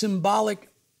into the symbolic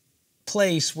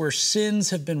place where sins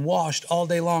have been washed all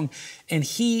day long, and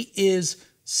he is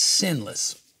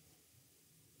sinless.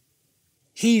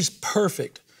 He's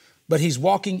perfect, but he's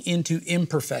walking into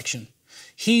imperfection.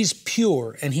 He's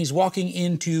pure, and he's walking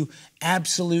into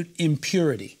absolute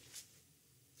impurity.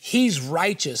 He's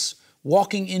righteous,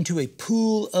 walking into a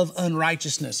pool of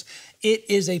unrighteousness. It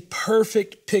is a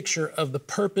perfect picture of the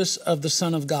purpose of the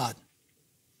Son of God.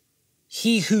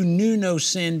 He who knew no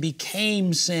sin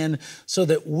became sin so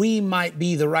that we might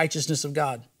be the righteousness of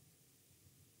God.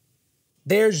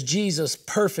 There's Jesus,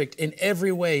 perfect in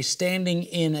every way, standing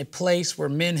in a place where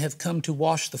men have come to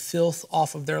wash the filth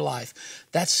off of their life.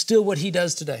 That's still what he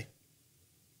does today.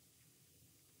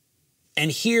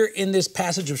 And here in this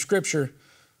passage of Scripture,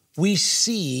 we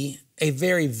see a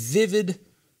very vivid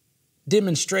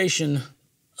demonstration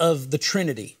of the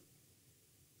Trinity.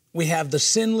 We have the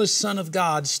sinless Son of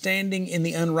God standing in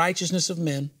the unrighteousness of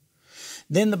men.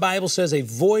 Then the Bible says a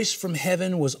voice from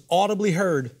heaven was audibly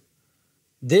heard.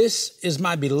 This is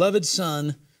my beloved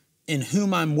Son, in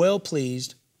whom I'm well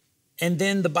pleased. And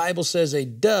then the Bible says a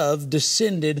dove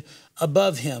descended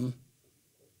above him,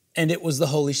 and it was the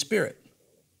Holy Spirit.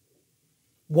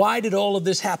 Why did all of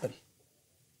this happen?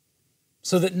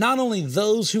 So that not only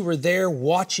those who were there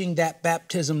watching that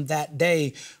baptism that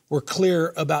day were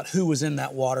clear about who was in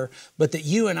that water, but that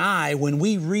you and I, when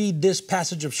we read this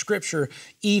passage of Scripture,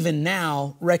 even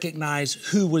now recognize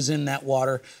who was in that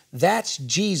water. That's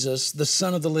Jesus, the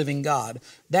Son of the living God.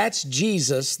 That's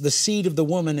Jesus, the seed of the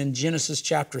woman in Genesis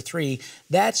chapter 3.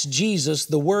 That's Jesus,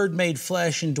 the Word made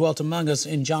flesh and dwelt among us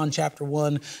in John chapter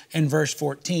 1 and verse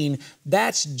 14.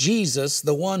 That's Jesus,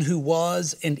 the one who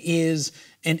was and is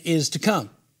to come.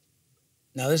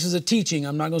 Now, this is a teaching.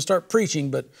 I'm not going to start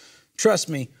preaching, but trust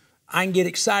me, I can get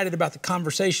excited about the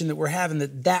conversation that we're having,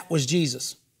 that was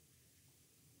Jesus.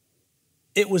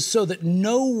 It was so that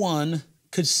no one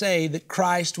could say that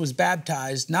Christ was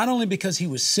baptized, not only because he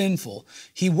was sinful.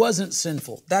 He wasn't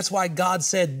sinful. That's why God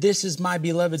said, "This is my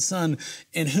beloved Son,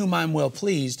 in whom I'm well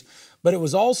pleased." But it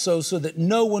was also so that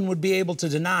no one would be able to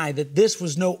deny that this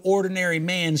was no ordinary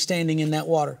man standing in that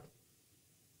water.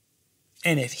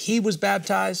 And if he was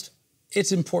baptized,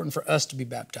 it's important for us to be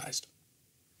baptized.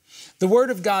 The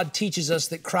Word of God teaches us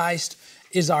that Christ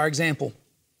is our example.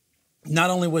 Not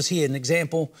only was he an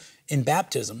example in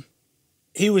baptism,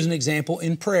 he was an example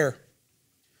in prayer.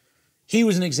 He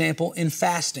was an example in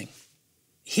fasting.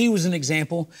 He was an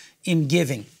example in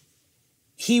giving.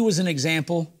 He was an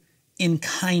example in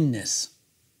kindness.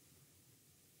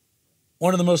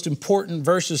 One of the most important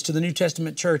verses to the New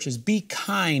Testament church is be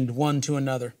kind one to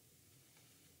another,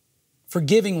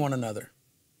 forgiving one another,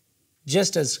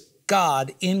 just as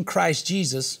God in Christ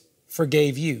Jesus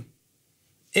forgave you.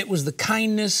 It was the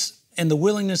kindness and the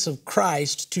willingness of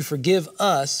Christ to forgive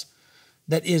us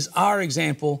that is our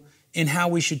example in how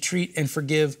we should treat and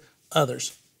forgive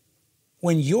others.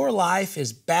 When your life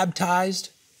is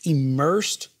baptized,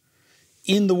 immersed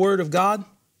in the Word of God,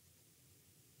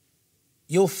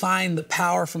 you'll find the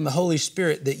power from the Holy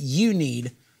Spirit that you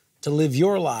need to live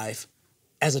your life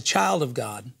as a child of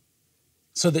God.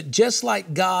 So that just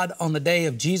like God on the day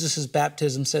of Jesus'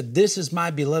 baptism said, "This is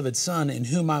my beloved Son in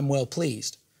whom I'm well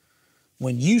pleased,"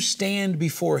 when you stand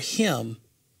before him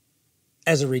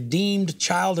as a redeemed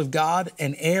child of God,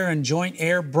 an heir and joint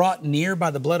heir brought near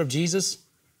by the blood of Jesus,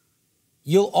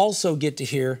 you'll also get to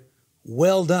hear,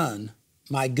 "Well done,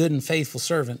 my good and faithful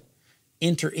servant,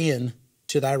 enter in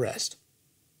to thy rest."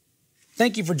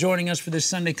 Thank you for joining us for this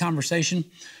Sunday conversation.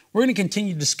 We're going to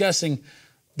continue discussing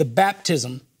the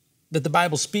baptism that the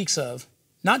Bible speaks of,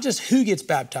 not just who gets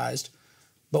baptized,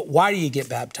 but why do you get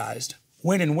baptized,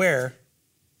 when and where,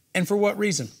 and for what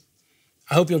reason.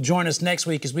 I hope you'll join us next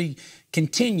week as we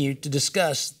continue to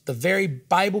discuss the very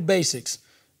Bible basics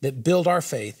that build our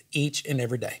faith each and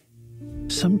every day.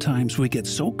 Sometimes we get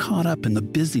so caught up in the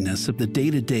busyness of the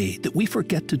day-to-day that we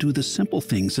forget to do the simple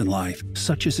things in life,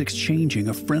 such as exchanging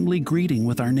a friendly greeting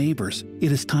with our neighbors.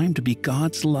 It is time to be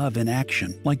God's love in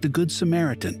action, like the Good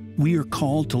Samaritan. We are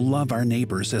called to love our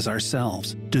neighbors as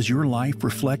ourselves. Does your life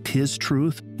reflect His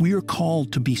truth? We are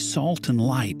called to be salt and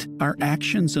light. Our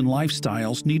actions and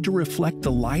lifestyles need to reflect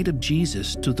the light of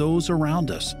Jesus to those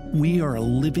around us. We are a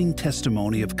living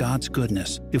testimony of God's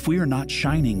goodness. If we are not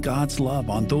shining God's love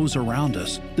on those around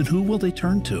us, then who will they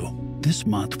turn to? This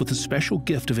month, with a special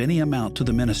gift of any amount to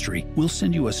the ministry, we'll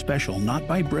send you a special Not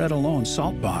by Bread Alone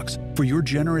salt box. For your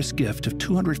generous gift of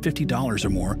 $250 or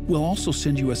more, we'll also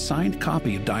send you a signed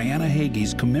copy of Diana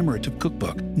Hagee's commemorative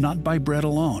cookbook, Not by Bread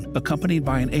Alone, accompanied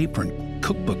by an apron,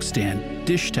 cookbook stand,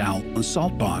 dish towel, and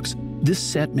salt box. This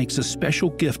set makes a special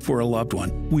gift for a loved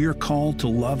one. We are called to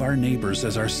love our neighbors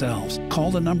as ourselves. Call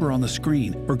the number on the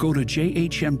screen or go to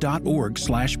jhm.org/bread.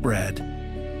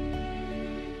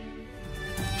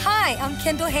 Hi, I'm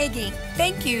Kendall Hagee.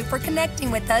 Thank you for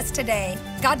connecting with us today.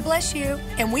 God bless you,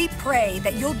 and we pray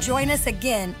that you'll join us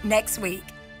again next week.